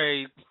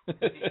anyway,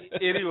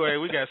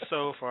 we got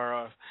so far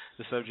off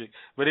the subject.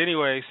 But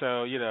anyway,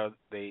 so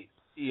they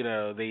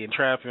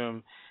entrap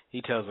him.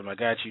 He tells them, "I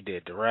got you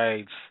dead to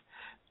rights."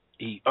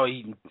 He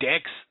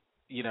Dex,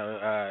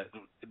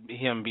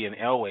 him being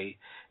Elway,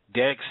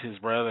 Dex, his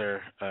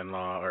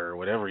brother-in-law or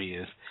whatever he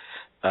is,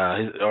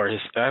 I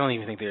don't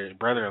even think they're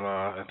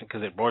brother-in-law. I think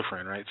because they're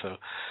boyfriend, right? So,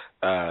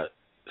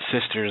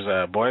 sister's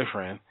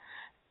boyfriend,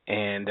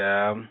 and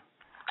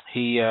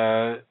he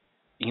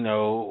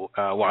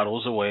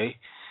waddles away,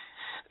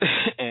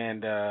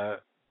 and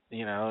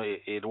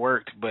it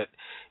worked. But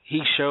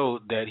he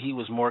showed that he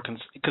was more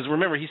because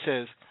remember he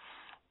says,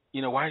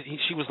 why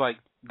she was like,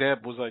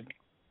 Deb was like,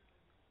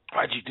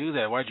 why'd you do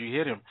that? Why'd you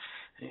hit him?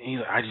 And he's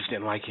like, I just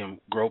didn't like him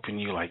groping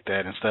you like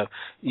that and stuff.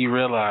 You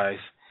realize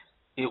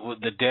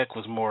the deck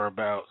was more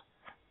about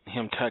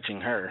him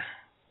touching her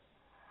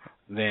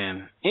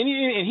than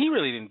and he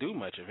really didn't do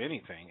much of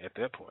anything at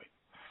that point.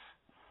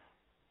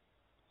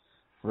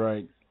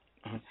 Right.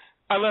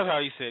 I love how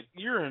he said,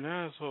 "You're an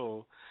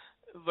asshole."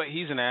 Like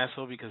he's an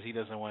asshole because he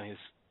doesn't want his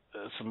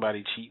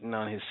somebody cheating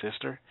on his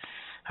sister.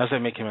 How does that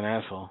make him an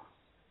asshole?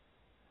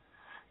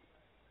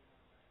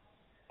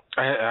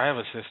 I have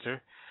a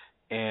sister,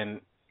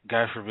 and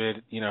God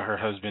forbid, her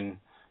husband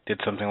did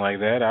something like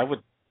that. I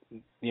would,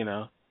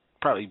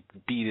 probably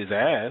beat his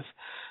ass.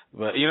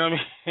 But you know what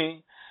I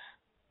mean?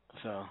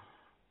 So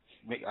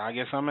I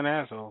guess I'm an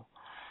asshole.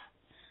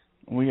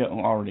 We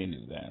already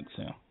knew that,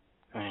 so.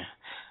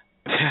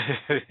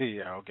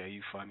 Yeah, okay,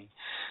 you funny.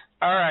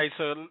 All right,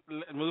 so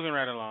moving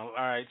right along.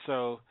 All right,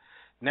 so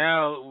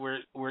now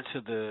we're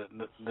to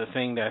the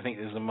thing that I think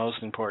is the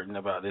most important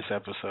about this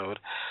episode,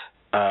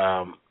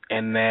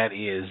 and that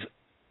is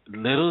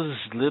little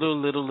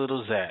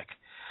Zach.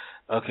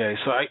 Okay,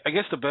 so I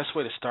guess the best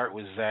way to start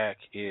with Zach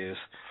is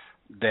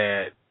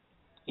that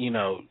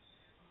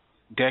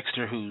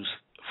Dexter, who's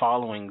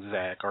following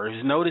Zach or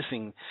is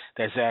noticing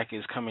that Zach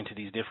is coming to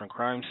these different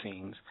crime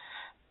scenes.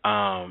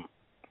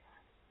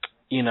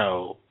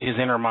 His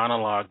inner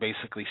monologue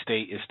basically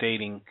is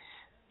stating,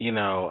 it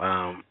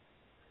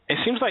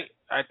seems like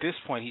at this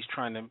point he's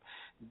trying to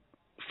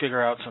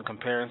figure out some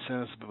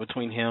comparisons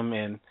between him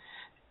and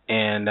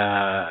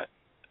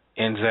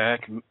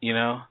Zach,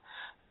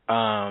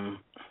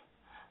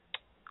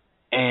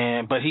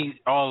 but he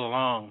all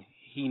along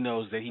he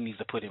knows that he needs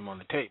to put him on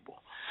the table,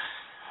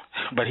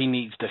 but he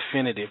needs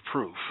definitive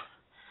proof.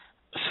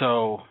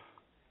 So,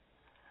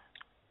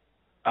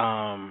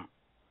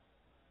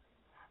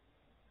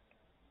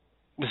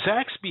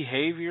 Zach's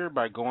behavior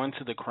by going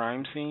to the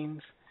crime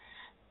scenes,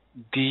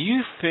 do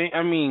you think,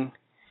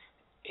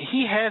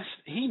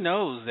 he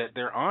knows that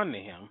they're on to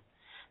him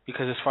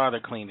because his father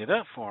cleaned it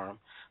up for him.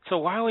 So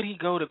why would he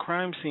go to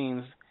crime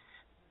scenes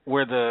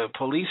where the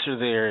police are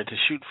there to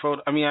shoot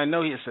photos? I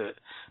know it's a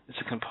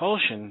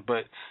compulsion,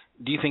 but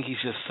do you think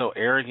he's just so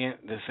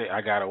arrogant to say,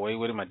 I got away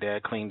with it, my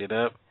dad cleaned it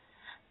up?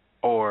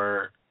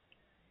 Or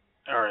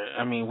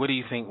what do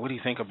you think? What do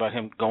you think about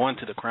him going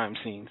to the crime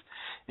scenes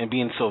and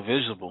being so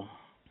visible?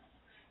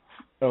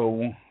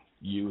 Oh,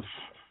 youth.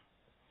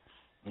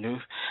 And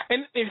if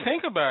you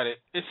think about it,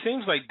 it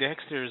seems like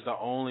Dexter is the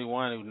only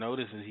one who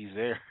notices he's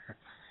there.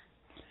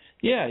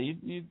 Yeah,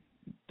 you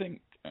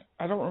think,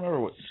 I don't remember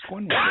what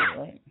Quinn was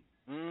there, right?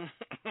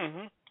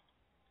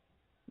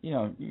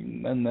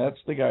 Mm-hmm. And that's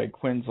the guy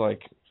Quinn's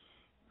like,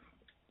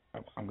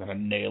 I'm going to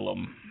nail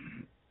him.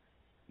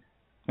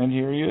 And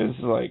here he is,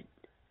 like,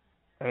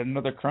 at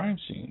another crime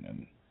scene.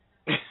 And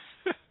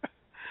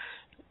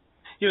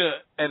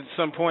at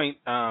some point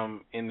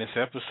in this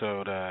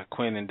episode,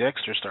 Quinn and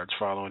Dexter starts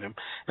following him.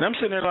 And I'm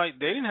sitting there like,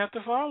 they didn't have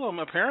to follow him.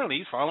 Apparently,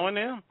 he's following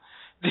them.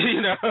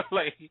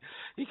 Like,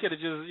 he could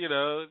have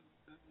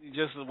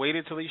just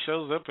waited till he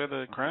shows up at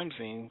the crime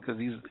scene because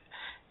he's,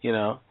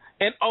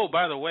 And, oh,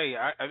 by the way,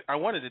 I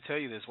wanted to tell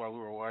you this while we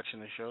were watching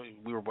the show.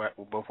 We were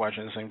both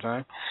watching at the same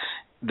time.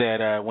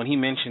 That when he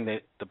mentioned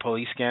that the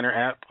police scanner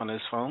app on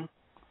his phone.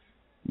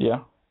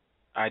 Yeah.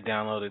 I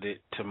downloaded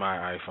it to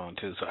my iPhone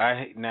too. So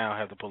I now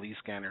have the police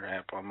scanner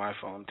app on my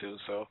phone too.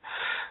 So,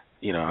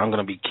 I'm going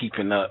to be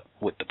keeping up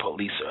what the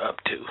police are up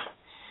to.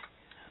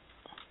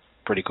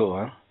 Pretty cool,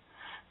 huh?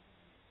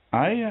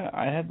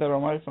 I had that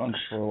on my phone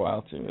for a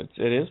while too.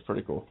 It is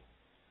pretty cool.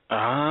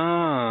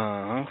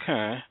 Ah,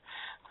 okay.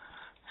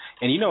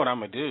 And you know what I'm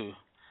going to do?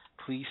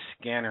 Police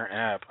Scanner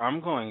app. I'm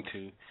going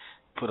to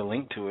put a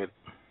link to it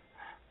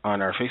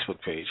on our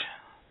Facebook page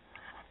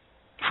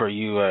for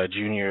you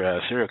junior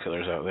serial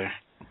killers out there.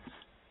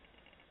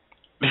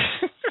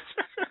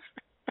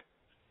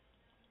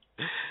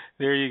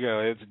 There you go.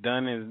 It's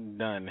done and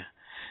done.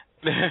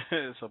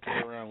 So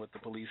play around with the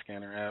Police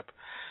Scanner app.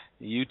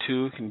 You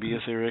too can be a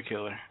serial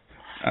killer.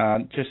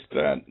 Just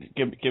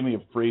give me a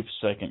brief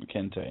second,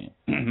 Kente.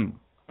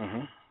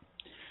 Mm-hmm.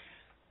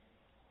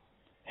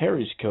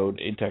 Harry's Code,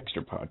 a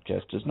Dexter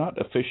podcast, does not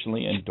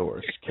officially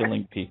endorse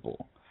killing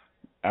people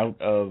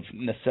out of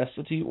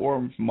necessity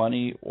or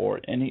money or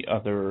any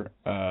other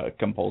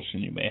compulsion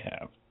you may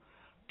have.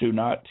 Do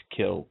not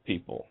kill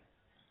people.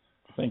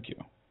 Thank you.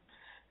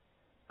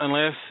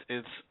 Unless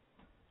it's...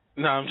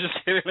 No, I'm just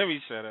kidding. Let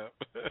me shut up.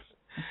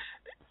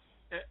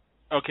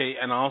 Okay,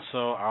 and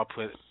also I'll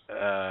put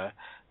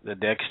the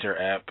Dexter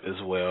app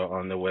as well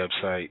on the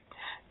website,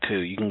 too.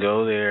 You can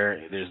go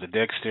there. There's the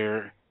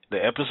Dexter, the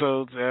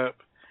episodes app,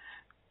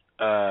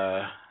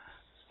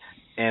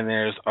 and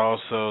there's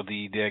also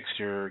the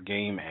Dexter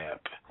game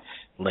app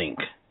link.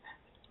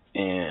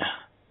 And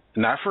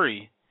not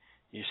free.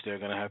 You're still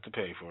going to have to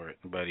pay for it,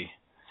 buddy.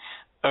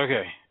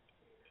 Okay.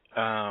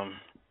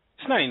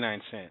 It's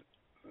 99 cents.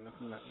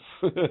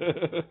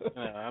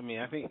 I mean,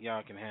 I think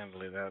y'all can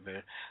handle it out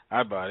there.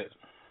 I bought it.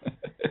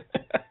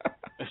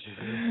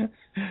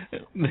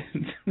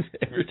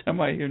 Every time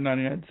I hear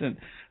 99 cents,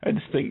 I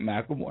just think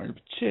Macklemore.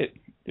 But shit,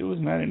 it was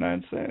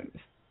 99 cents.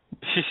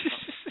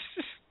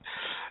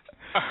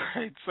 All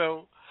right,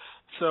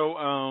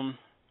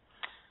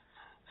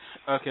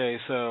 okay,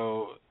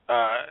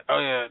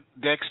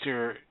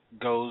 Dexter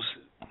goes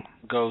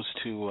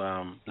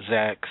to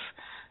Zach's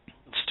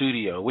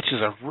studio, which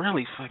is a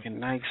really fucking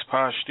nice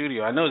posh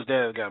studio. I know his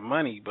dad got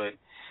money, but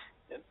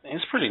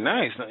it's pretty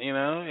nice.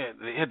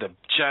 They had the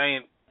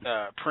giant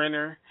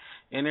printer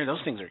in there.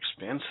 Those things are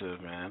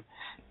expensive, man.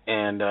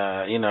 And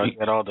he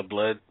had all the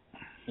blood,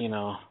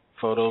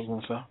 photos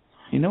and stuff.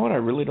 You know what I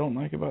really don't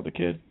like about the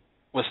kid?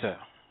 What's that?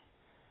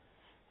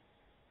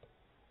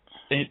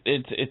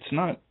 It's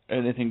not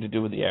anything to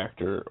do with the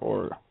actor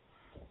or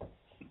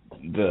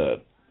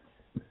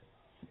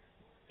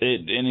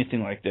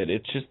anything like that.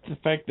 It's just the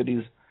fact that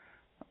he's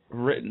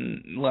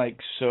written like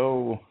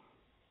so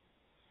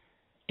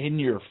in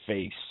your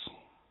face.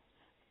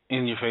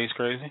 In your face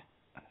crazy?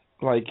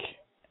 Like,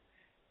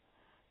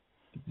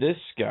 this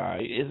guy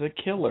is a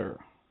killer.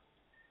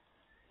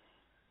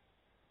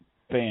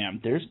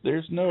 Bam.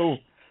 There's no,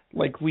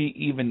 like, we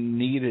even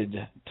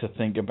needed to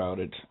think about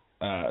it.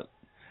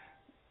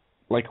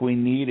 Like, we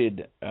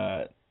needed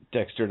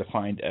Dexter to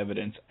find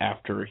evidence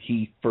after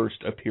he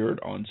first appeared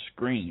on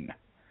screen.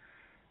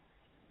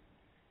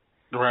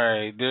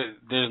 Right.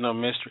 There's no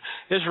mystery.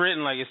 It's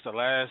written like it's the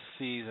last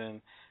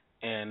season,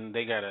 and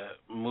they got to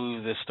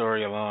move this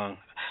story along.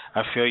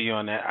 I feel you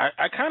on that.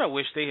 I kind of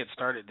wish they had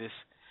started this,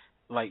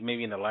 like,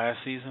 maybe in the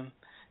last season,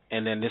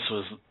 and then this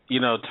was,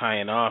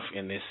 tying off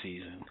in this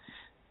season.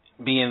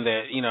 Being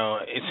that,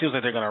 it seems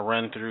like they're going to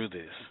run through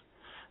this.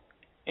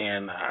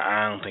 And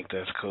I don't think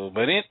that's cool.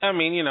 But,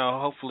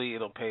 hopefully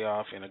it'll pay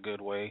off in a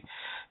good way.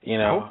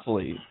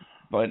 Hopefully.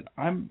 But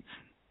I'm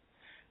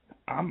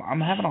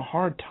having a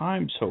hard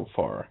time so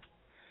far.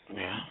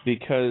 Yeah.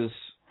 Because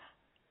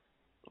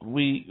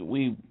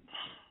we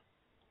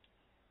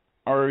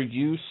are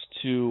used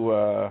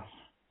to,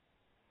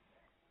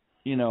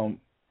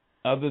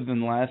 other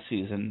than last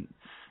season,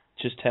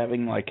 just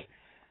having, like,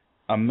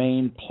 a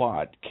main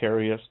plot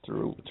carry us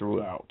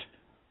throughout.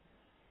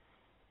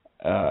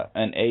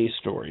 An A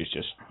story is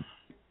just,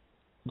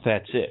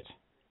 that's it.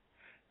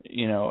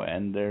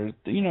 And there's,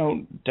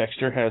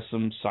 Dexter has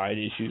some side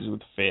issues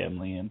with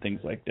family and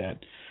things like that.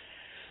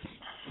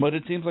 But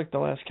it seems like the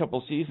last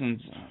couple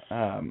seasons,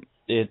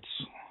 it's,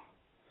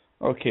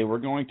 okay, we're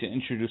going to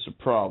introduce a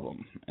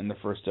problem in the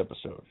first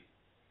episode.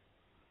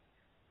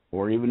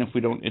 Or even if we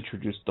don't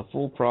introduce the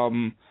full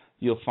problem,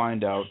 you'll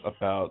find out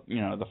about,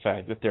 the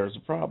fact that there's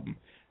a problem.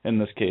 In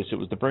this case, it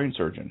was the brain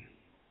surgeon.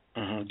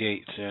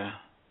 Gates, yeah.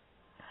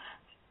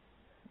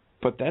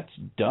 But that's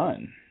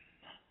done.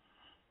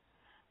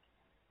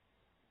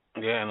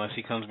 Yeah, unless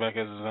he comes back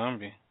as a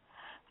zombie.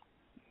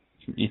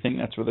 You think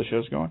that's where the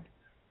show's going?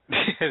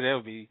 That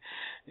would be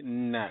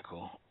not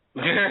cool.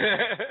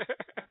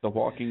 The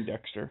Walking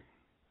Dexter.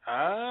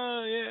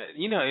 Yeah.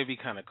 It'd be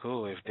kind of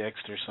cool if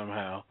Dexter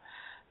somehow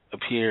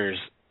appears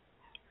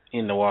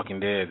in The Walking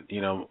Dead.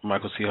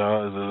 Michael C.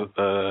 Hall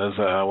as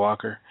a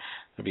walker.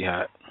 It'd be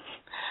hot.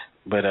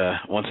 But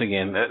once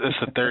again, that's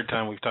the third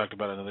time we've talked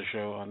about another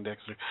show on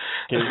Dexter.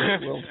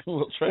 Okay,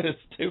 we'll try to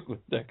stick with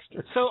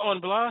Dexter. So on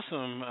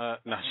Blossom,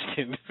 no, just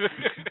kidding.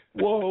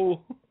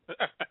 Whoa.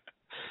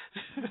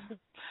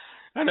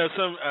 I know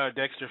some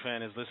Dexter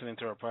fan is listening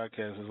to our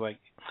podcast. Is like,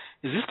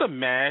 is this the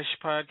MASH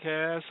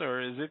podcast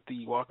or is it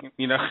the Walking?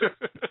 You know,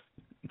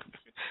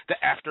 the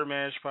After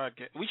MASH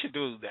podcast. We should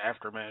do the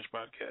After MASH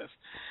podcast,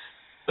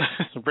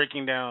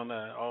 breaking down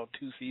all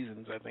 2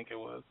 seasons. I think it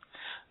was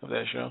of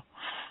that show.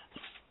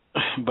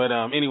 But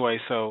anyway,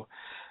 so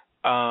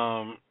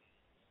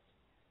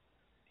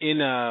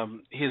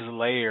in his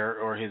lair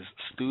or his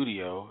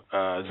studio,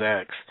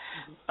 Zach's,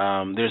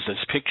 there's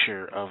this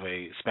picture of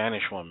a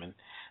Spanish woman,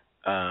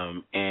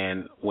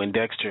 and when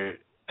Dexter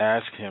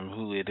asks him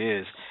who it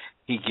is,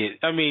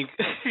 I mean,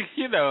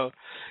 you know,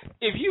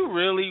 if you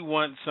really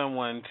want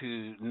someone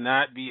to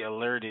not be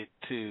alerted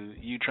to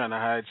you trying to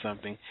hide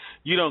something,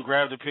 you don't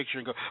grab the picture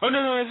and go, oh,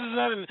 no, this is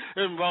not,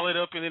 and ball it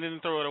up and then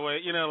throw it away,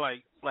 you know,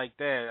 like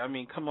that. I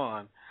mean, come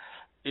on,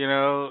 you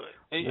know.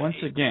 Once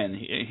again,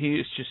 he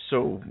is just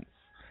so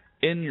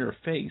in your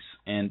face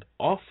and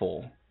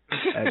awful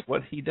at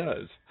what he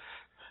does.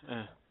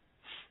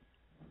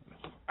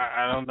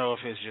 I don't know if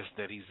it's just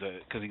that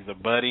because he's a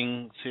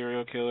budding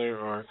serial killer,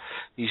 or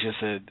he's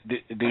just a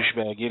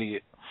douchebag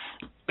idiot.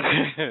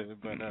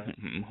 But a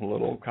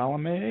little of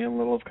column A, a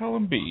little of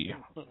column B.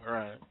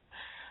 Right.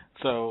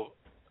 So,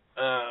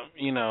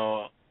 you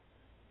know,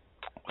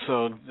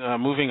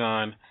 moving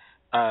on.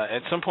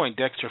 At some point,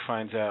 Dexter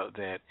finds out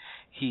that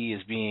he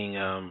is being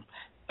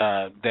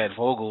that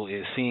Vogel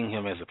is seeing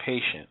him as a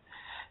patient.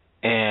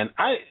 And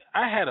I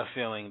had a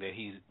feeling that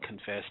he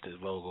confessed to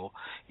Vogel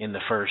in the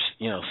first,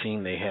 you know,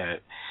 scene they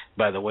had,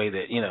 by the way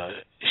that, you know,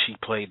 she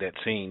played that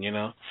scene, you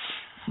know.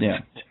 Yeah.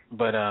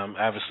 But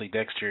obviously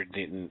Dexter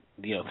didn't,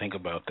 you know, think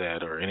about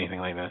that or anything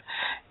like that.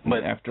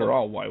 But after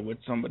all, why would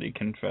somebody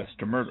confess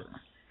to murder?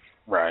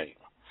 Right.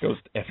 Goes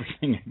to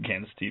everything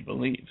against he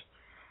believes.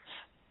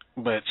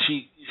 But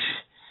she,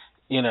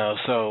 you know,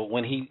 so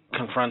when he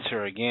confronts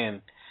her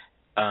again,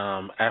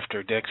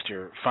 after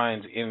Dexter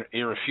finds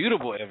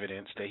irrefutable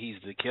evidence that he's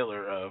the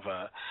killer of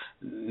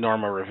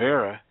Norma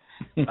Rivera,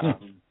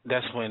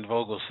 that's when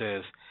Vogel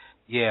says,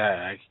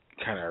 yeah,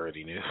 I kind of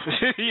already knew.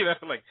 You know,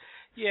 like,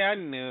 yeah, I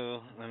knew.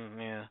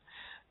 Yeah.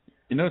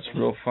 You know what's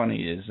real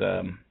funny is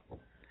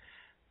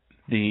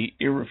the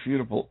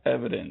irrefutable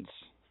evidence.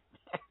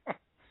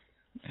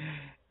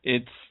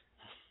 It's,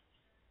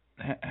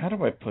 how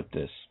do I put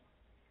this?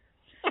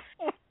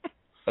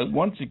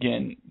 Once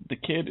again, the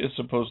kid is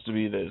supposed to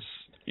be this,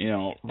 you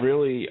know,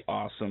 really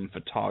awesome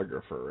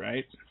photographer,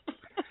 right?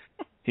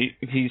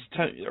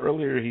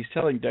 Earlier he's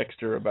telling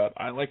Dexter about,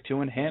 I like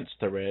to enhance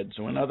threads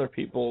when other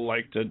people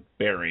like to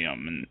bury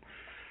them,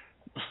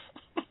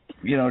 and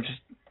you know,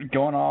 just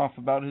going off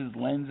about his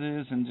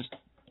lenses and just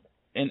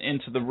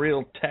into the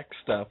real tech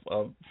stuff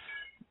of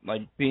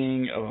like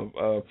being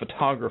a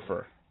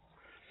photographer.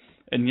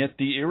 And yet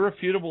the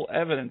irrefutable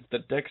evidence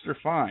that Dexter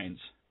finds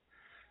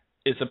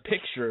is a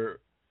picture,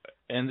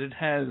 and it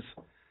has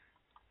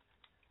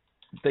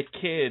the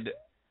kid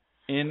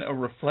in a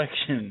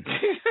reflection.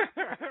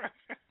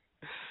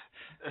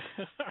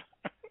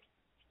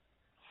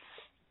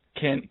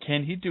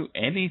 Can he do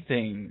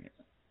anything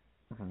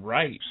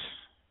right?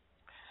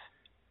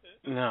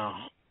 No,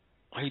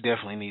 he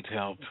definitely needs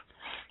help.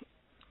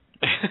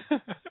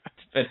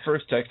 At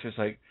first, Dexter's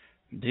like,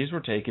 these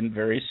were taken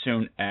very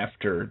soon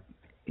after,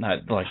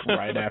 not like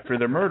right after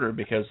the murder,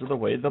 because of the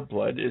way the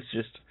blood is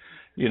just,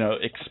 you know,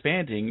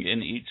 expanding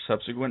in each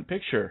subsequent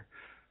picture.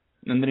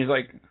 And then he's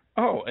like,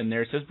 oh, and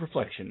there's his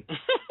reflection.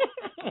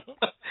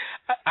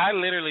 I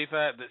literally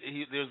thought that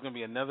there was going to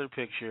be another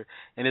picture,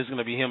 and it's going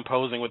to be him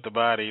posing with the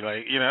body,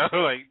 like, you know,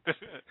 like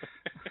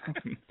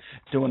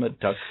doing a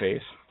duck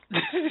face.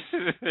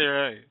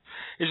 Right.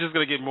 It's just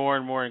going to get more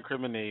and more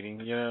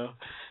incriminating, you know.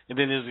 And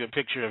then there's a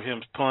picture of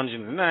him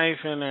plunging the knife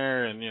in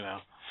there, and, you know.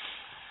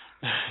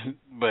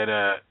 But,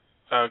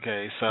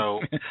 okay,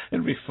 so.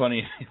 It'd be funny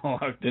if he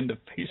logged into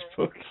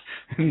Facebook,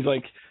 and he's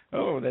like,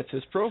 oh, that's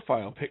his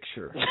profile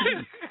picture.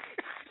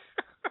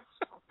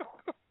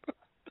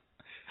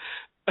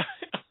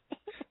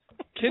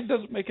 Kid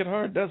doesn't make it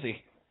hard, does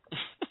he?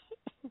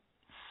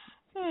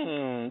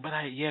 But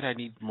I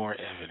need more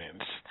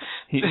evidence.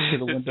 He should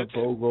have went to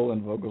Vogel,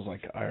 and Vogel's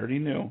like, I already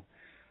knew.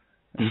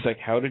 And he's like,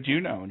 how did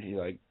you know? And he's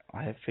like,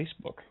 I have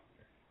Facebook.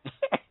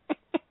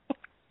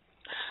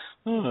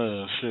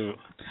 Oh, shoot.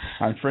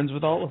 I'm friends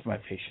with all of my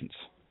patients.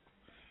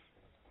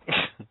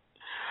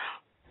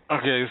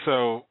 Okay,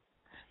 so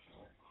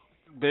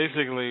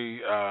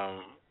basically,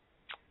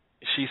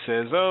 she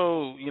says,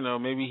 oh, you know,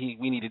 maybe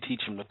we need to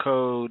teach him the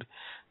code.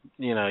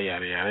 You know,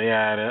 yada, yada,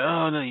 yada.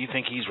 Oh, no, you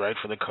think he's right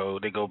for the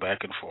code. They go back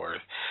and forth.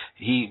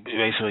 He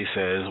basically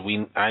says,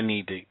 I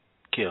need to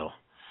kill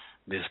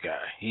this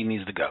guy. He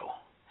needs to go.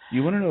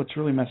 You want to know what's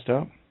really messed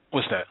up?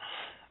 What's that?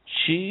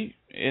 She,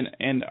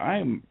 and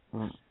I'm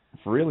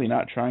really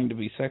not trying to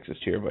be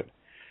sexist here, but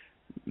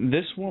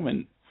this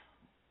woman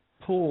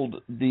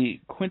pulled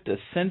the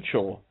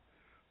quintessential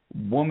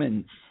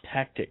woman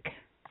tactic.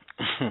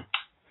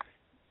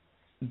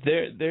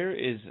 There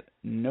is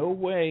no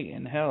way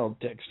in hell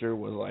Dexter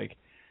was like,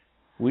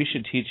 we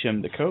should teach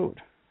him the code.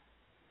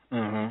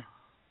 Mm-hmm.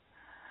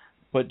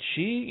 But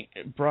she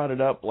brought it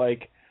up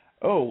like,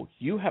 oh,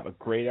 you have a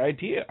great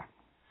idea.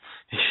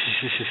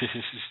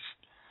 It's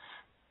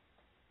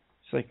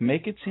like,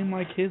 make it seem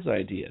like his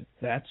idea.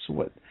 That's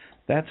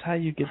how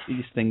you get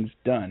these things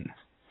done.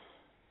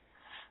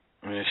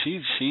 Yeah,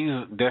 she's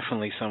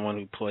definitely someone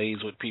who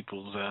plays with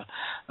people's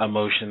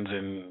emotions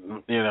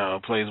and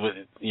plays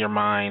with your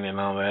mind and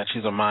all that.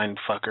 She's a mind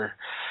fucker.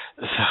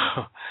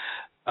 So,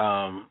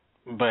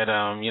 but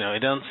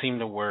it doesn't seem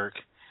to work.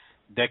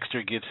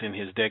 Dexter gets in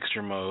his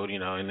Dexter mode,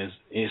 in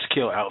his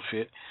kill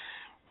outfit,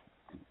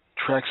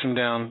 tracks him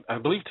down, I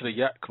believe, to the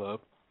yacht club,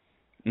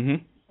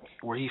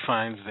 where he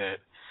finds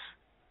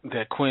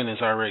that Quinn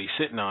is already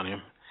sitting on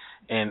him,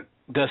 and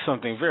does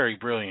something very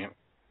brilliant.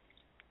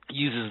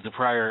 Uses the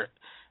prior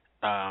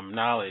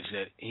knowledge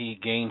that he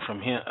gained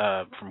from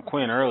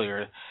Quinn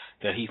earlier,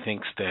 that he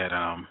thinks that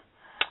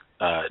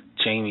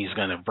Jamie's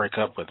going to break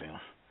up with him,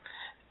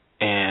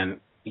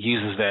 and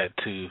uses that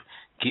to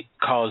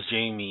calls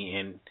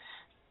Jamie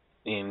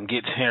and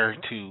gets her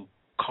to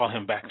call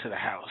him back to the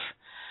house.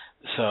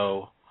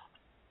 So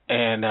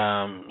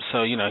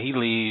he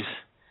leaves.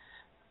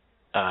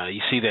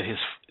 You see that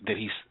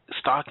he's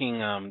stalking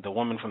the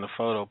woman from the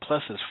photo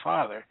plus his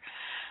father.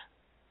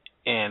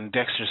 And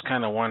Dexter's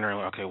kind of wondering,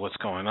 okay, what's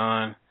going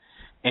on?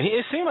 And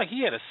it seemed like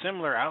he had a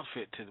similar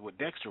outfit to what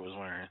Dexter was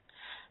wearing.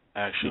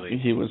 Actually,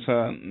 he was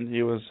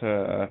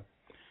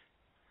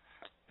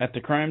at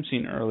the crime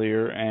scene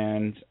earlier,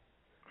 and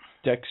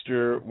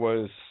Dexter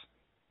was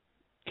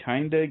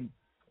kind of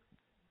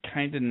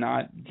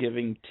not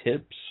giving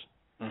tips.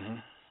 Mm-hmm.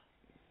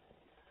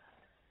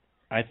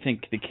 I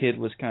think the kid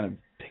was kind of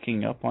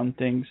picking up on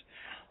things.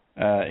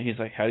 He's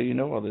like, how do you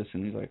know all this?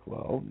 And he's like,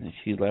 well,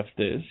 he left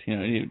this.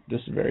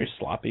 This is a very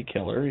sloppy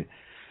killer.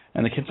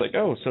 And the kid's like,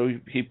 oh, so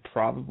he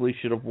probably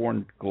should have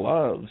worn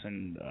gloves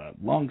and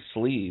long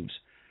sleeves.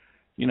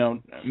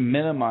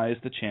 Minimize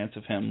the chance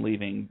of him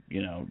leaving,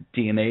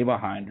 DNA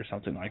behind or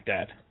something like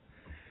that.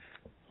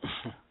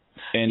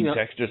 And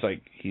Dexter's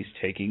like, he's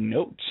taking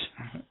notes.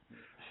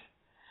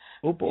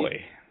 Oh,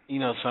 boy.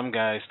 Some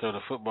guys throw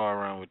the football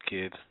around with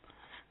kids.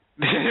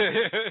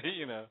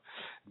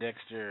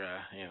 Dexter,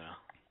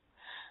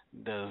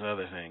 does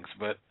other things.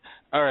 But,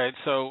 all right,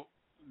 so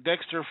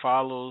Dexter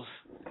follows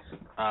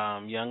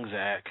young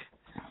Zach,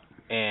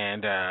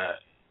 and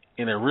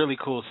in a really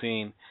cool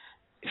scene,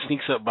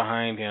 sneaks up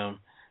behind him,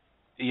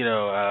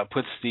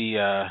 puts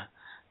the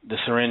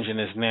syringe in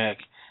his neck,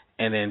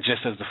 and then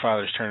just as the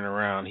father's turning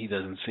around, he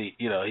doesn't see,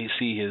 he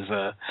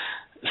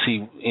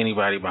see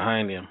anybody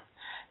behind him.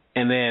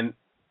 And then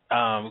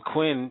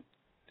Quinn,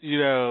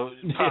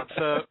 pops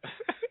up.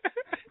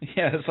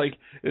 Yeah, it's like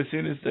as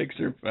soon as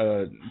Dexter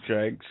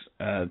drags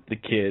the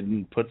kid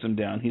and puts him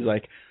down, he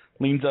like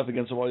leans up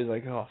against the wall. He's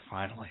like, "Oh,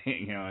 finally,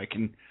 I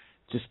can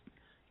just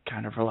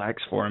kind of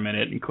relax for a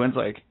minute." And Quinn's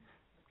like,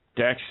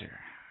 "Dexter,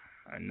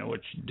 I know what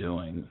you're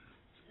doing."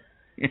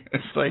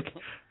 It's like,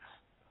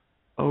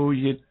 "Oh,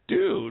 you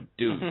do."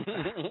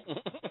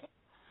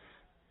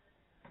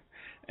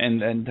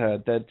 And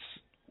that's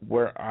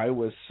where I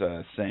was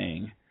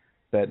saying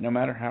that no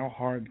matter how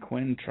hard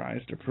Quinn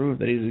tries to prove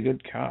that he's a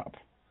good cop,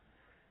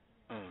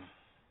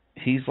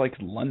 he's like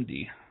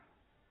Lundy.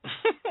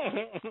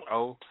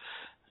 Oh,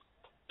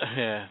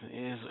 yeah,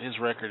 his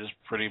record is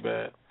pretty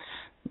bad.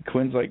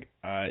 Quinn's like,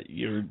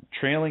 you're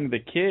trailing the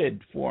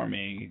kid for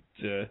me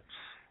to,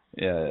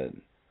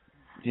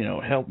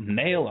 help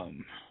nail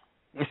him.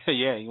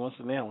 Yeah, he wants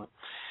to nail him.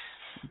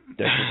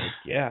 Dexter's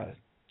like,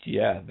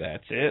 yeah,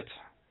 that's it.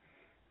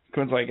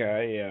 Quinn's like,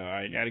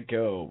 I gotta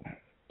go.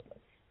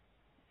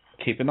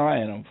 Keep an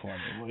eye on him for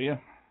me, will you?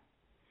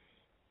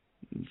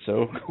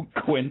 So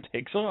Quinn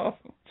takes off.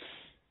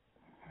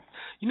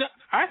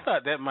 I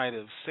thought that might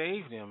have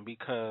saved him,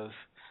 because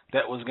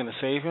that was going to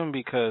save him,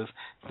 because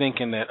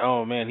thinking that,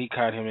 oh man, he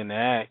caught him in the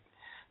act,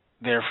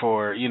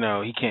 therefore, he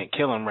can't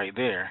kill him right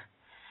there.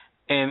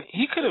 And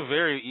he could have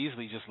very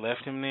easily just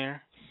left him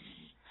there.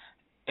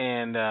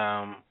 And,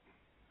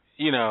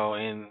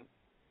 and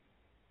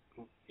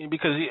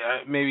because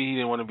maybe he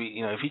didn't want to be,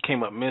 if he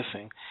came up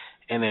missing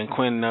and then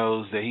Quinn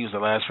knows that he was the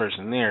last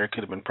person there, it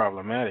could have been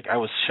problematic. I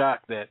was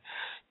shocked that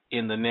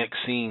in the next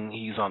scene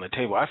he's on the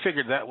table. I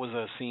figured that was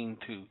a scene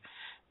to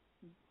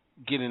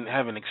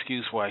have an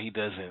excuse why he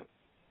doesn't,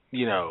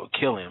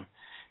 kill him,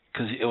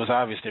 because it was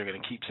obvious they were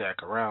going to keep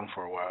Zach around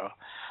for a while.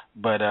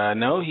 But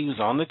no, he was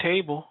on the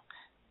table,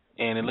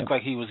 and it looked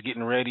like he was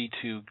getting ready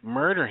to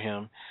murder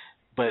him.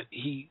 But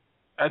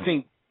I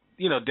think,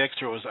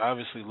 Dexter was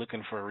obviously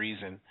looking for a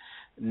reason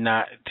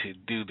not to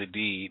do the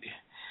deed.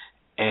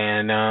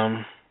 And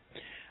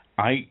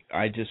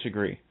I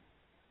disagree.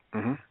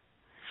 Mm-hmm.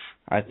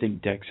 I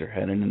think Dexter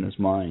had it in his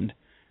mind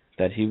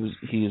that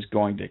he is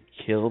going to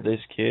kill this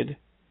kid,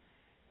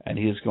 and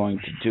he is going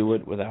to do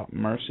it without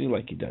mercy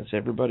like he does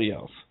everybody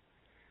else.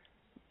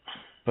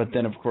 But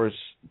then, of course,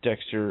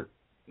 Dexter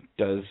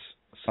does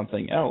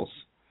something else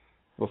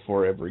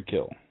before every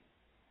kill,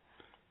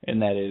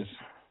 and that is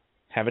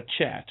have a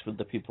chat with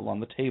the people on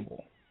the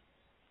table.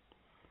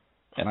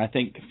 And I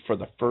think for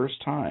the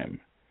first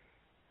time,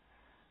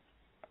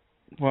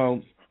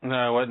 well...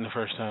 No, it wasn't the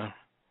first time.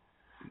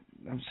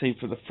 I'm saying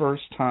for the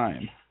first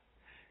time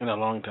in a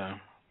long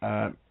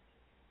time,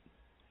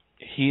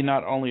 he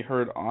not only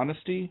heard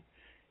honesty,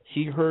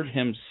 he heard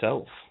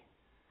himself.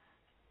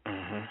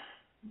 Mm-hmm.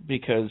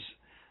 Because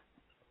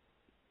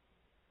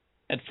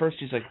at first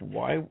he's like,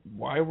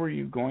 why were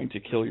you going to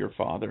kill your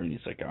father? And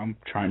he's like, I'm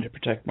trying to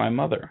protect my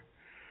mother.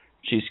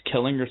 She's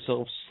killing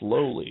herself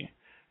slowly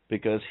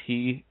because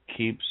he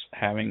keeps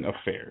having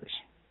affairs.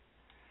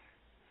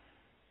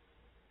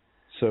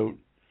 So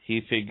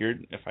he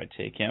figured if I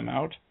take him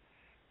out,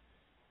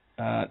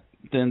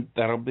 then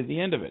that'll be the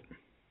end of it.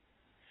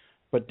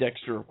 But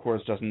Dexter, of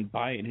course, doesn't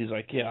buy it. He's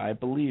like, yeah, I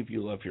believe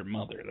you love your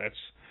mother.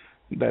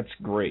 That's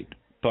great.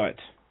 But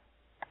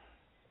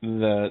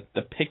the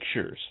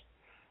pictures,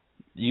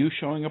 you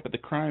showing up at the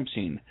crime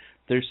scene,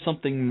 there's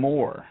something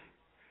more.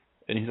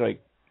 And he's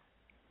like,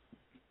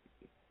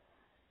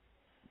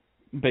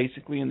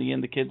 basically in the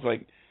end, the kid's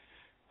like,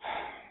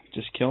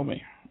 just kill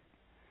me.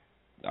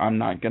 I'm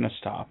not going to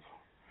stop.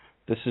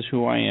 This is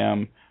who I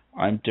am.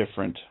 I'm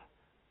different.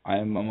 I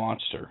am a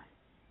monster.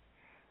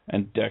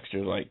 And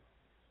Dexter's like,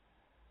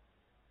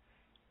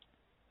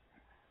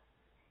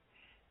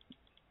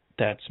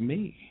 that's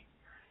me.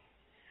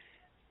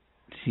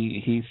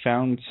 He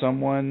found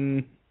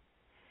someone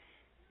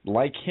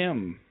like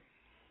him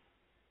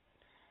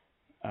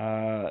in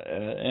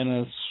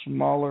a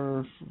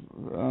smaller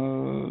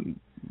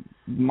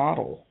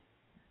model,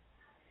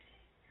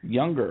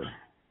 younger,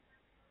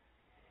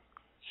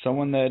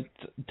 someone that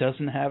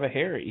doesn't have a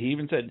Harry. He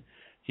even said,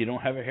 you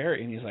don't have a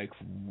Harry, and he's like,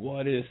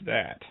 what is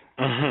that?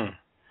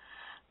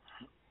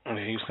 Mm-hmm.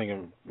 He was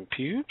thinking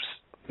pubes.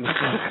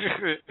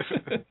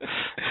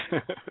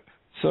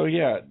 So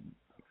yeah,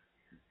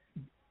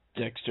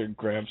 Dexter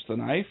grabs the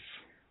knife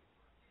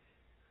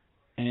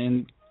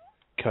and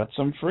cuts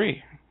him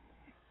free.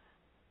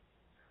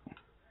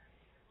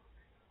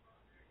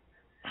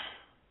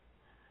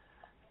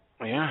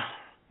 Yeah.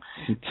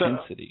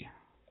 Intensity.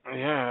 So,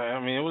 yeah, I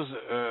mean it was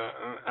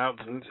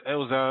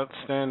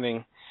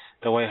outstanding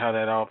the way how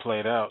that all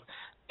played out.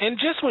 And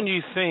just when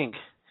you think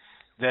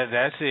that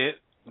that's it,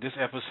 this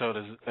episode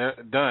is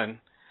done,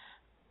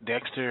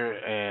 Dexter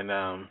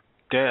and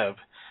Deb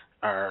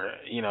are,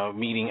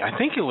 meeting. I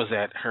think it was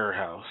at her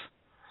house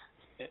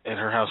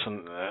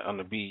on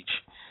the beach.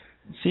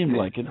 Seemed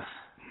like it.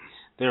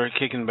 They were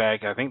kicking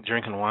back, I think,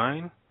 drinking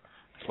wine.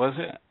 Was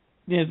it?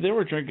 Yeah, they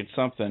were drinking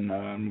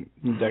something.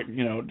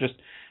 Just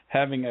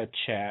having a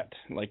chat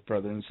like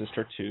brother and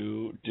sister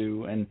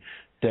do. And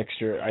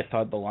Dexter, I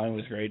thought the line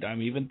was great.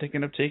 I'm even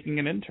thinking of taking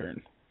an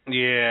intern.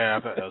 Yeah,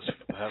 I thought that was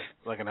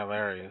fucking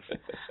hilarious.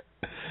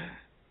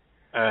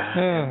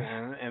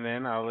 And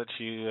then I'll let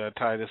you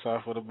tie this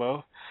off with a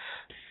bow.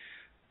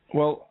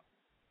 Well,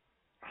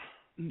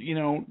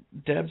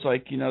 Deb's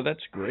like,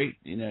 that's great.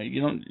 It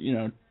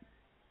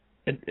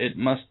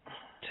must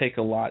take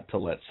a lot to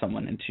let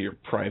someone into your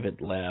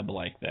private lab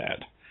like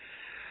that.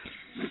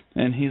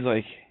 And he's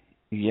like,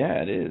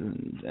 yeah, it is.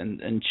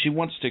 And she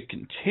wants to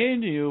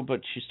continue,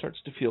 but she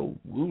starts to feel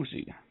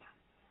woozy.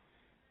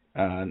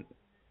 And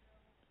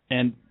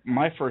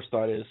my first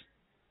thought is,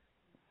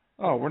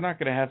 oh, we're not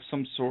going to have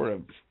some sort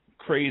of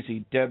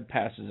crazy Deb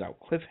passes out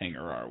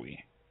cliffhanger, are we?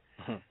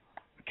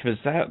 Because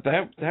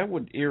that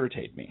would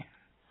irritate me.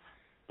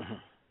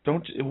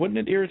 Wouldn't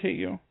it irritate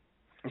you?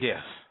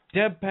 Yes.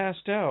 Deb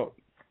passed out.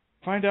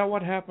 Find out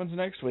what happens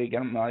next week.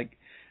 And I'm like,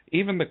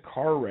 even the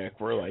car wreck,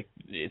 we're like,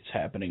 it's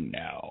happening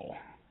now.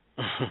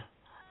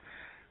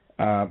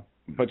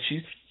 But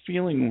she's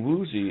feeling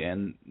woozy,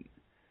 and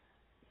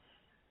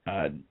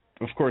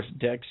of course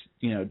Dex,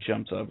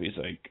 jumps up. He's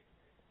like,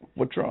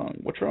 "What's wrong?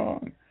 What's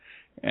wrong?"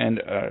 And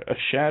a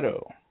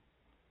shadow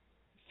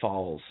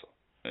falls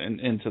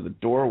into the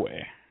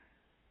doorway,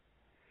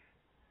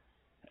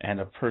 and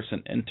a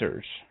person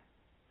enters,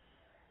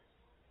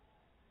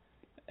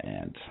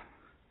 and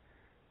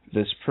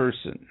this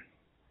person,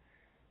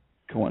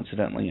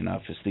 coincidentally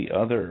enough, is the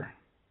other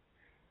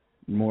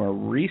more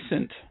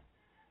recent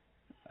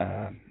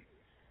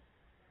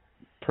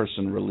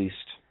person released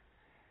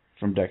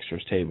from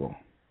Dexter's table.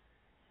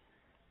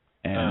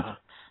 And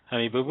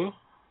Honey Boo Boo?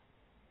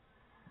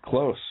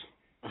 Close.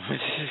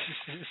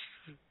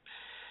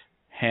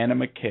 Hannah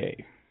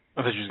McKay.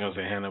 I thought you was going to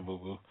say Hannah Boo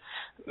Boo.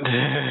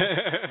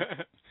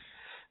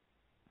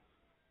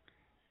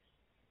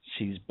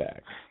 She's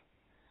back.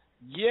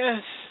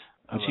 Yes.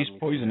 And she's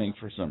poisoning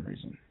for some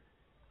reason.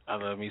 I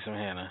love me some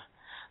Hannah.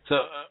 So,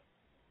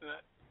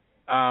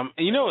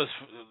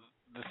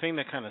 the thing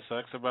that kind of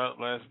sucks about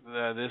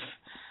this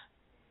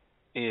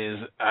is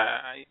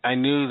I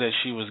knew that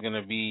she was going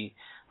to be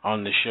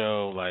on the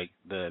show like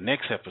the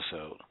next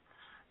episode,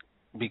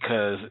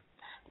 because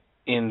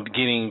in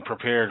getting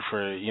prepared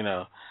for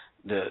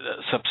the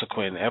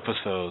subsequent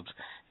episodes,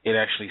 it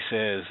actually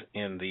says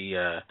in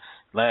the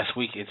last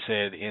week, it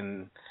said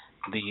in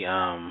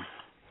the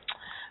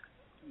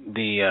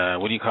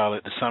what do you call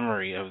it, the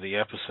summary of the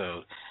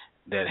episode,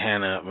 that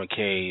Hannah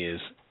McKay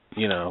is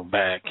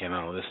back and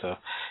all this stuff,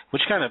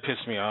 which kind of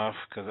pissed me off,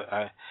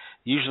 because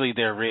usually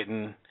they're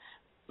written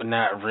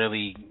not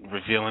really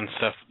revealing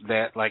stuff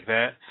like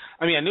that.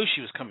 I mean, I knew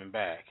she was coming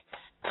back,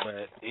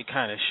 but it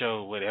kind of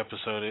showed what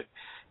episode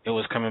it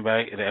was coming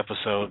back, the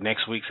episode,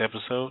 next week's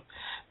episode.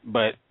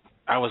 But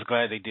I was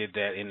glad they did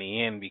that in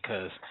the end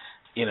because,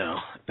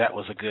 that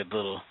was a good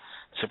little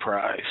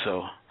surprise.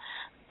 So,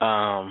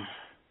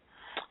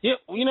 yeah,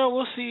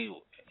 we'll see,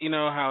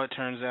 how it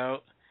turns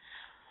out.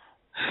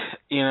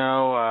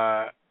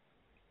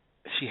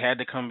 She had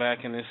to come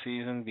back in this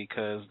season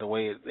because the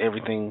way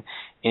everything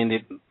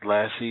ended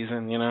last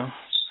season,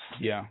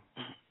 Yeah.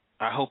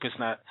 I hope it's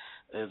not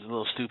a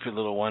little stupid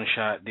little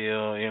one-shot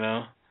deal,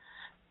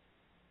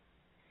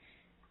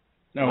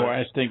 No,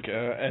 I think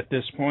at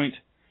this point,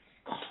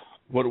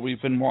 what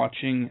we've been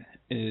watching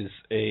is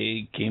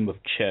a game of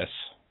chess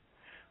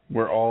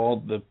where all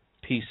the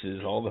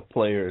pieces, all the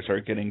players are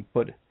getting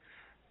put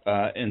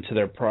into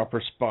their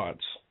proper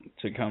spots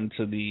to come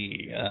to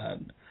the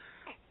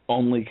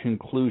only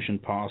conclusion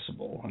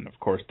possible. And, of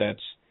course,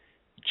 that's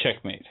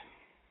checkmate.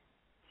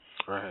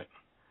 Right.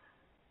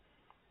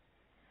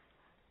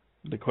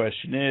 The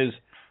question is,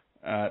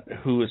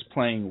 who is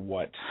playing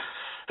what?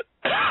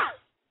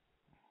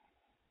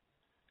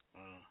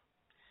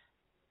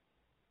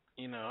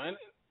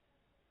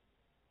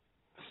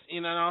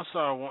 And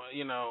also,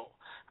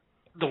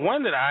 the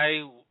one that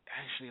I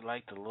actually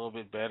liked a little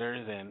bit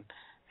better than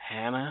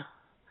Hannah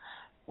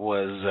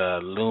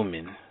was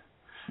Lumen,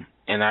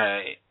 and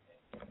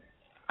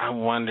I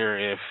wonder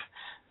if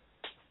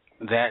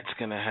that's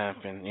gonna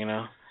happen,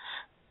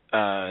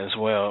 as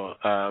well.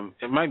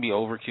 It might be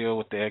overkill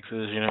with the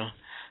X's,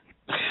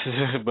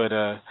 but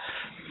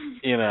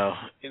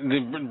they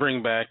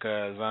bring back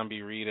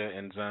Zombie Rita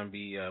and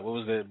Zombie what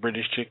was that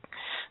British chick?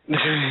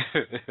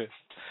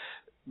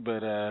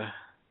 But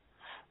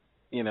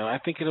I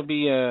think it'll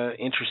be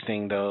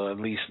interesting though. At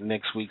least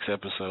next week's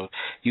episode,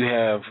 you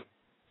have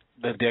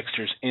the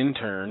Dexter's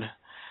intern,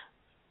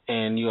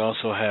 and you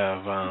also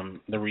have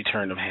the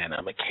return of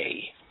Hannah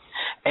McKay.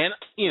 And,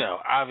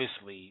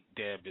 obviously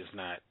Deb is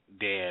not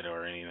dead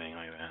or anything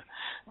like that.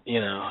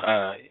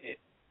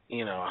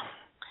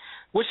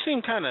 Which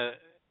seemed kind of,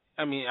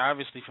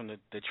 obviously from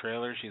the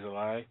trailer she's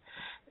alive,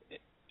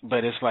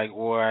 but it's like,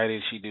 why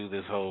did she do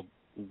this whole,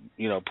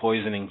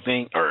 poisoning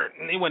thing? Or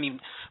it wasn't even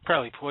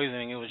probably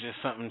poisoning, it was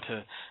just something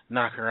to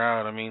knock her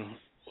out. I mean,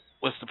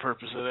 what's the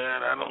purpose of that?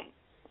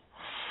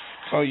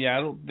 Oh, yeah,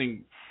 I don't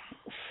think...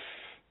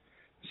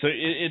 So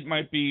it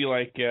might be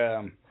like...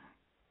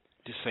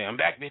 just say, I'm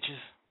back, bitches.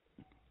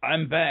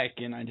 I'm back,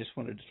 and I just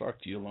wanted to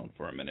talk to you alone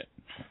for a minute.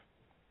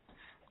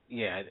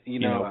 Yeah,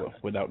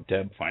 without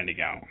Deb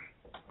finding out.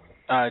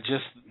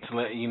 Just to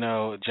let you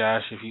know,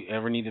 Josh, if you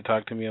ever need to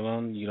talk to me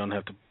alone, you don't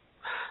have to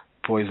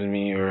poison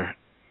me or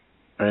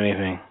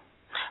anything.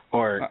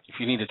 Or if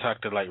you need to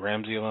talk to like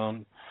Ramsey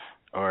alone,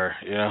 or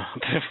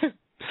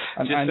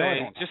I don't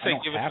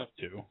have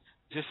to.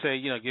 Just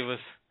say, give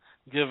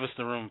us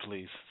the room,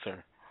 please,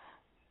 sir.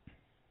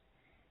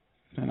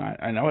 And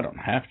I know I don't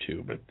have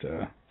to, but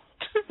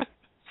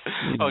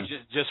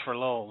just for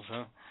lulls,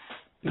 huh?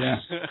 Yeah.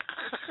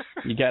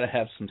 You got to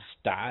have some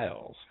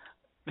styles.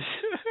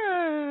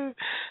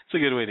 It's a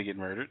good way to get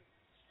murdered.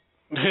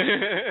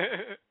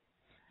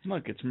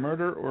 Look, it's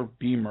murder or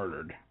be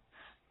murdered.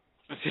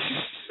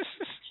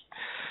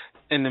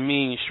 In the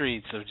mean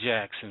streets of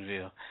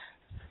Jacksonville.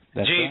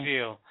 That's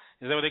Jayville. Right.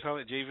 Is that what they call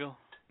it, Jayville?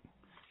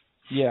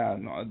 Yeah,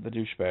 no, the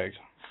douchebags.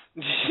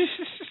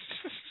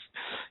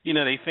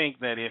 They think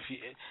that if you,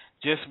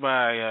 just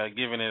by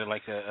giving it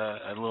like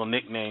a little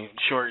nickname,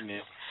 shorten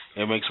it,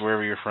 it makes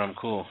wherever you're from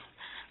cool.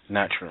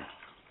 Not true.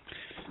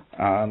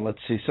 Let's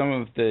see some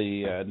of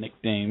the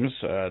nicknames.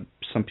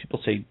 Some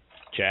people say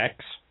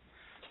Jax,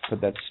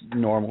 but that's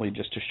normally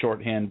just a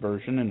shorthand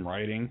version in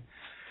writing.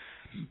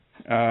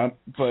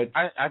 But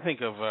I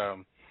think of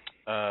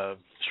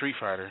Street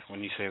Fighter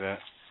when you say that.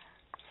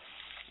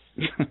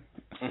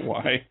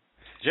 Why?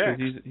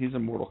 Jax. He's a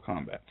Mortal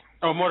Kombat.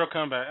 Oh, Mortal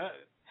Kombat.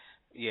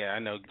 Yeah, I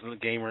know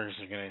gamers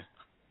are gonna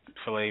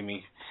fillet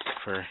me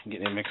for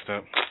getting it mixed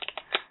up.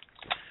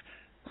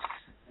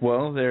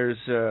 Well, there's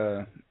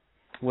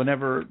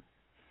whenever,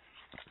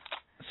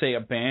 say, a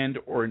band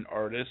or an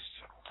artist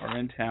are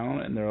in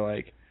town and they're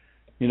like,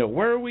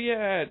 where are we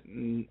at?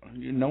 And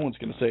no one's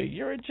going to say,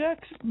 you're at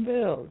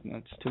Jacksonville.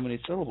 That's too many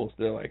syllables.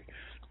 They're like,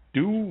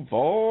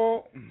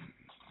 Duval.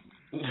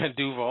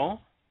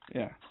 Duval?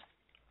 Yeah.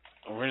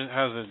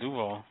 How's the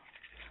Duval?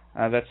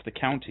 That's the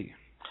county.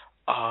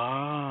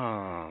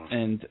 Ah.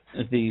 And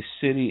the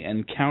city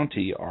and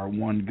county are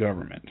one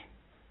government.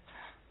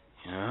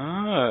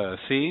 Ah,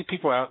 see,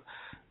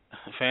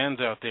 fans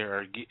out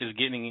there is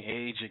getting an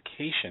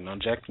education on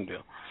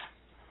Jacksonville.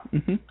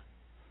 Mhm.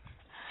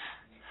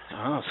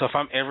 Oh, so if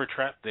I'm ever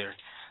trapped there,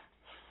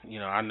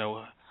 I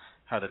know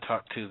how to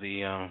talk to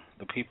the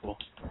people.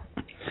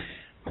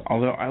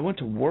 Although I went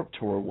to Warped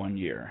Tour one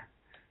year,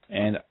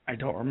 and I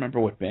don't remember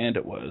what band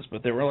it was,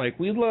 but they were like,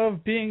 "We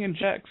love being in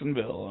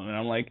Jacksonville," and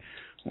I'm like,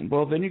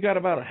 "Well, then you got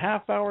about a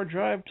half-hour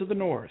drive to the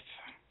north."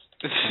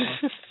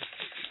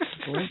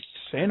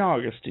 St.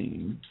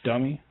 Augustine,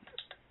 dummy.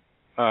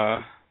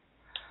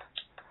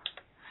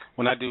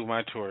 when I do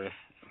my tour,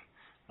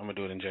 I'm gonna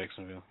do it in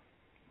Jacksonville.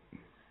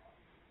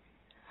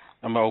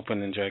 I'm gonna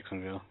open in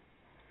Jacksonville.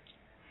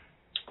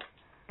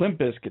 Limp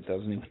Bizkit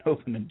doesn't even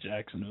open in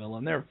Jacksonville,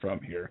 and they're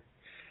from here.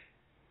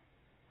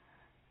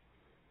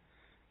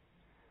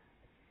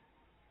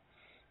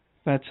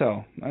 That's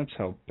how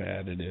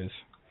bad it is.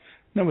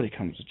 Nobody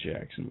comes to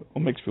Jacksonville. It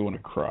makes me want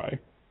to cry.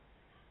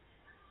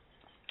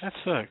 That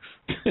sucks.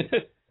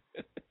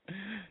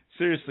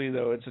 Seriously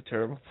though, it's a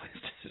terrible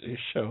place to do a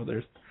show.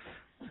 There's,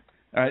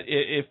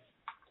 if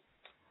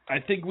I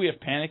think we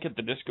have Panic at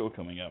the Disco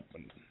coming up,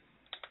 and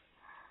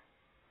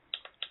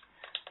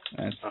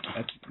that's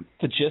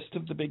the gist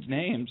of the big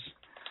names.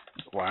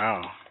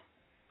 Wow.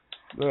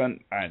 But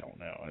I don't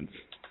know.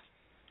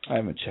 I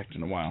haven't checked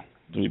in a while,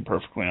 to be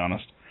perfectly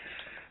honest.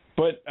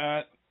 But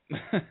that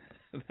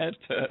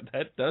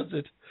does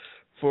it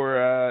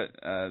for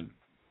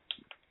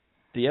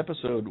the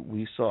episode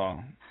we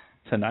saw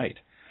tonight.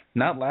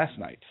 Not last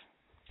night.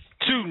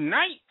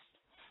 Tonight.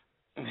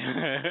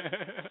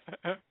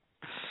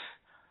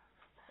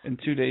 In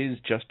 2 days,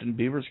 Justin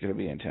Bieber's going to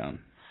be in town.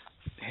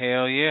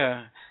 Hell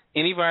yeah!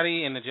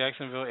 Anybody in the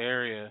Jacksonville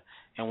area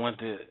and want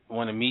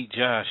to meet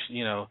Josh, he's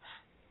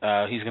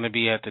going to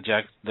be at the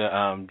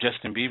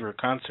Justin Bieber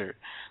concert.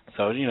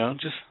 So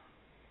just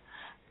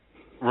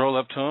roll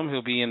up to him.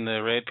 He'll be in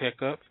the red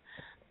pickup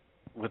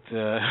with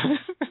the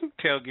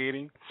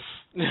tailgating.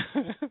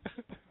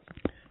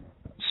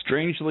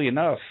 Strangely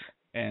enough,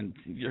 and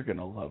you're going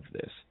to love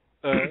this.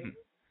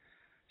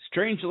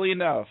 Strangely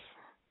enough,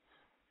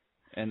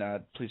 and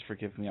please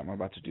forgive me, I'm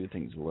about to do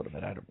things a little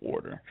bit out of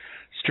order.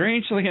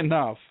 Strangely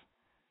enough,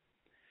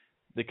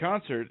 the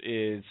concert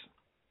is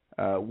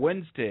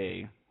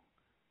Wednesday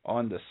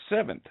on the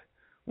 7th,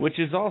 which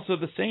is also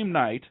the same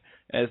night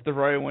as the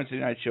Royal Wednesday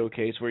Night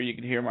Showcase, where you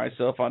can hear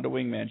myself on the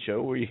Wingman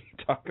Show, where you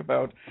talk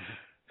about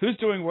who's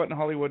doing what in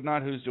Hollywood,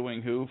 not who's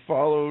doing who,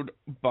 followed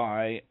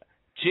by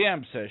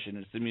Jam Session.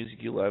 It's the music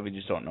you love, you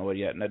just don't know it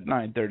yet. And at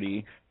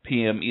 9:30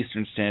 p.m.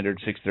 Eastern Standard,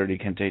 6:30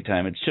 Kente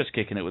time, it's Just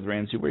Kicking It with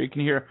Ramsey, where you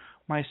can hear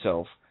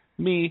myself,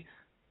 me,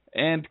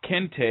 and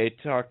Kente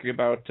talking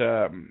about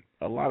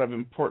a lot of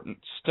important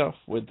stuff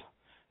with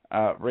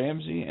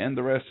Ramsey and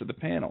the rest of the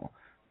panel.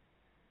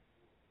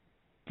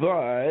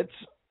 But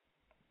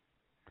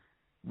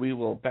we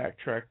will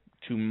backtrack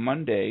to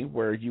Monday,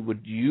 where you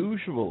would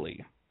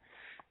usually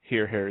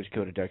hear Harry's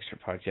Go to Dexter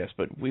podcast,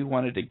 but we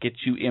wanted to get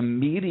you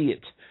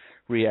immediate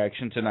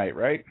reaction tonight,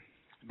 right?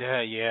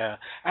 Yeah.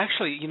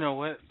 Actually, you know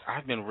what?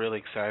 I've been really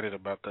excited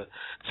about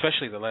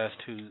especially the last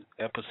two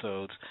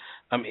episodes.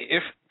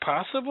 If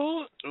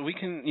possible, we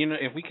can,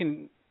 if we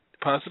can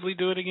possibly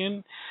do it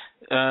again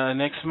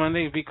next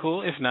Monday, it'd be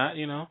cool. If not,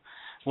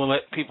 we'll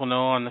let people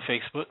know on the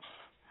Facebook.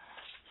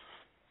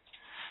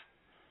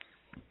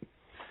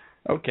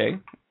 Okay.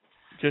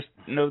 Just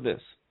know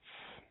this.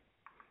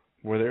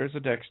 Where there is a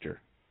Dexter,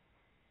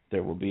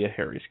 there will be a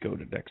Harry's Go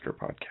to Dexter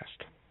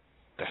podcast.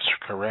 That's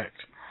correct.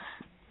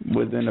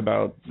 Within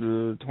about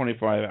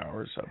 25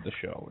 hours of the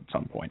show at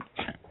some point.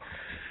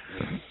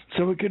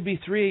 So it could be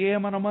 3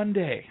 a.m. on a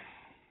Monday.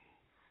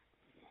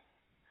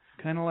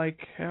 Kind of like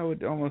how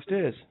it almost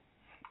is.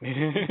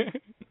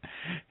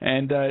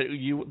 And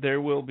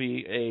there will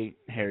be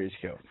a Harry's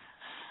Go.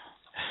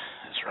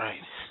 That's right.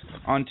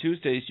 On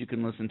Tuesdays, you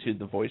can listen to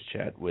the voice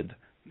chat with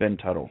Ben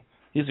Tuttle.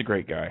 He's a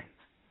great guy.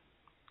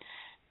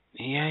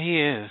 Yeah,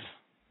 he is.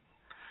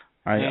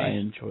 I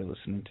enjoy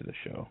listening to the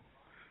show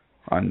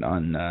on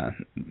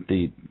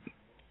the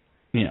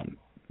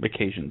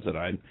occasions that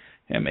I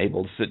am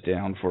able to sit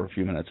down for a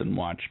few minutes and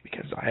watch,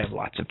 because I have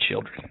lots of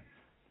children.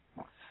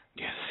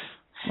 Yes.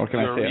 What can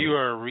I say? You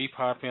are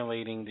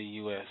repopulating the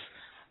U.S.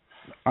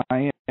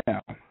 I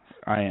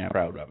am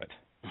proud of it.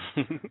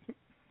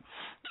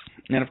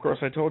 And of course,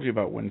 I told you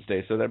about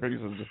Wednesday, so that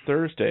brings us to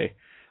Thursday,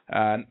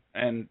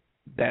 and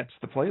that's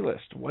the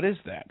playlist. What is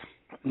that?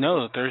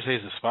 No,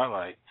 Thursday's the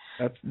spotlight.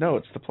 It's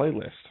the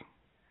playlist.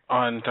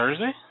 On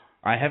Thursday?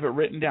 I have it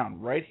written down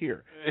right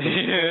here.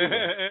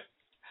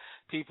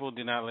 People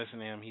do not listen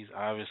to him. He's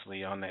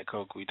obviously on that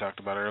coke we talked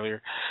about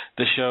earlier.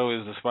 The show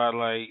is the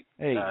spotlight.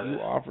 Hey, you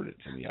offered it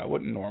to me. I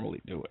wouldn't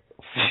normally do it.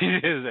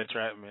 It is a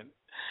entrapment.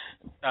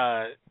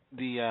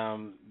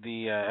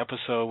 The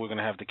episode, we're going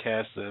to have the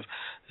cast of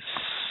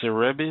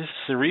Cerebus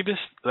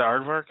the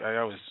Aardvark. I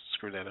always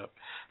screw that up.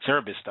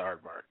 Cerebus the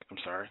Aardvark. I'm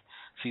sorry.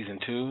 Season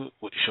 2,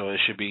 so it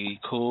should be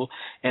cool.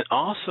 And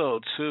also,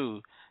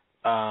 too,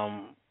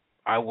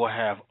 I will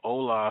have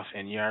Olaf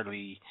and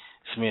Yardley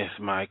Smith,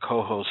 my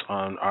co-hosts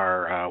on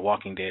our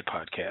Walking Dead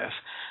podcast.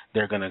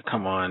 They're going to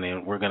come on,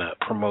 and we're going to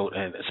promote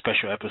a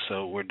special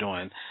episode we're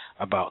doing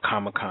about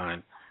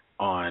Comic-Con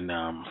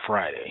on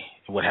Friday,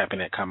 what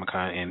happened at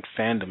Comic-Con and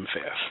Fandom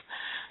Fest.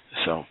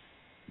 So,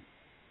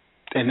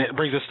 and that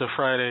brings us to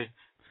Friday,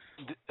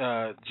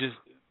 the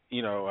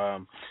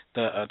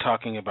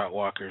Talking About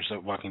Walkers, the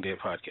Walking Dead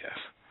podcast.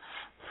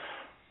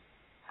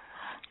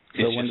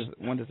 So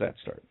when does that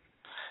start?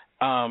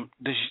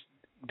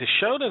 The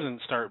show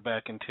doesn't start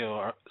back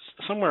until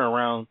somewhere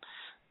around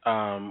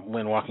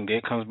when Walking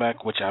Dead comes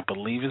back, which I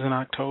believe is in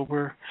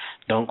October.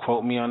 Don't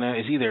quote me on that.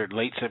 It's either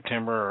late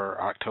September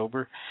or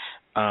October.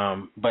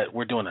 But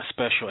we're doing a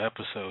special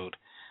episode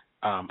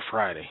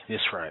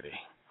this Friday,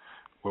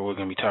 where we're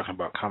going to be talking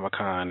about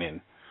Comic-Con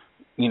and,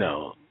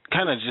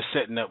 kind of just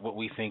setting up what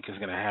we think is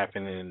going to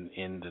happen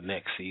in the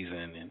next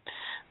season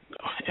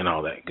and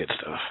all that good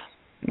stuff.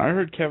 I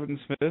heard Kevin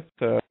Smith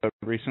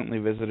recently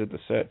visited the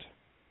set.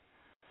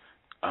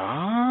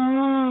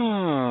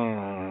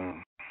 Oh.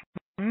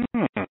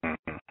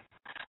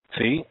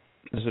 See?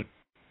 Is it?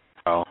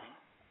 Oh.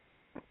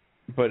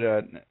 But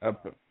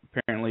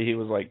apparently he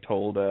was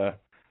told,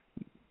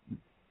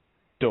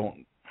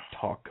 don't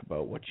talk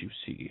about what you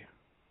see.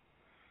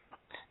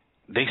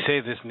 They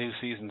say this new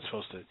season's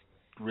supposed to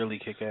really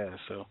kick ass,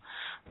 so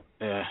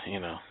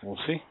we'll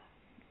see.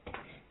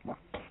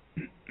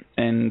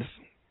 And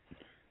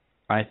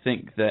I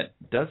think that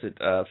does it.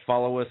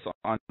 Follow us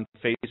on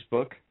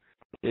Facebook.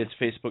 It's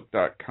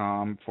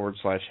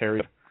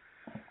facebook.com/Harry.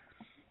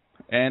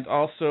 And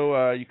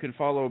also, you can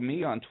follow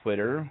me on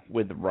Twitter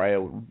with Raya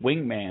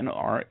Wingman,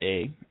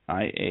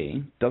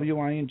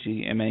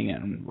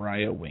 RAIAWINGMAN,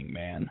 Raya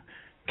Wingman.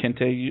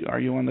 Kente, are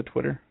you on the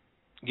Twitter?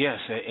 Yes,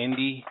 at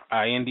INDY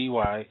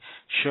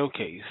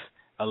Showcase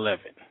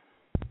 11.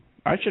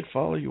 I should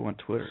follow you on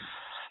Twitter.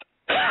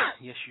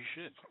 Yes, you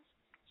should.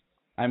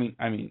 I mean,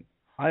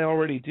 I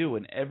already do,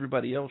 and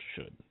everybody else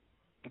should.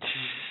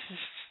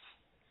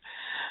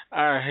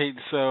 All right,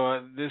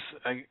 so this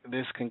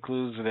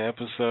concludes the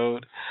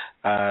episode.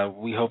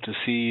 We hope to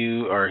see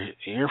you or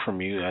hear from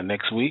you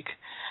next week.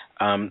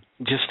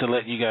 Just to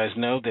let you guys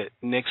know that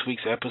next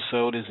week's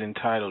episode is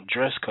entitled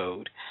Dress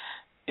Code,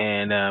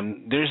 and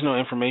there's no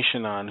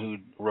information on who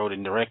wrote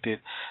and directed,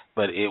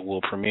 but it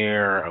will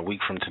premiere a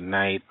week from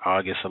tonight,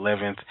 August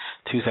 11th,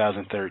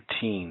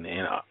 2013,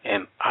 and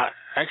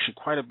actually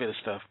quite a bit of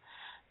stuff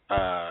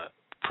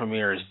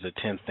premieres the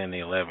 10th and the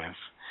 11th,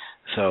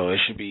 so it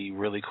should be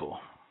really cool.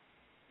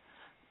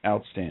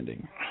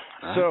 Outstanding.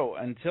 So,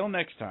 until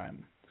next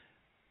time,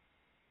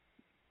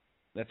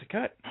 that's a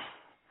cut.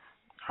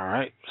 All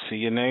right. See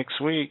you next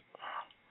week.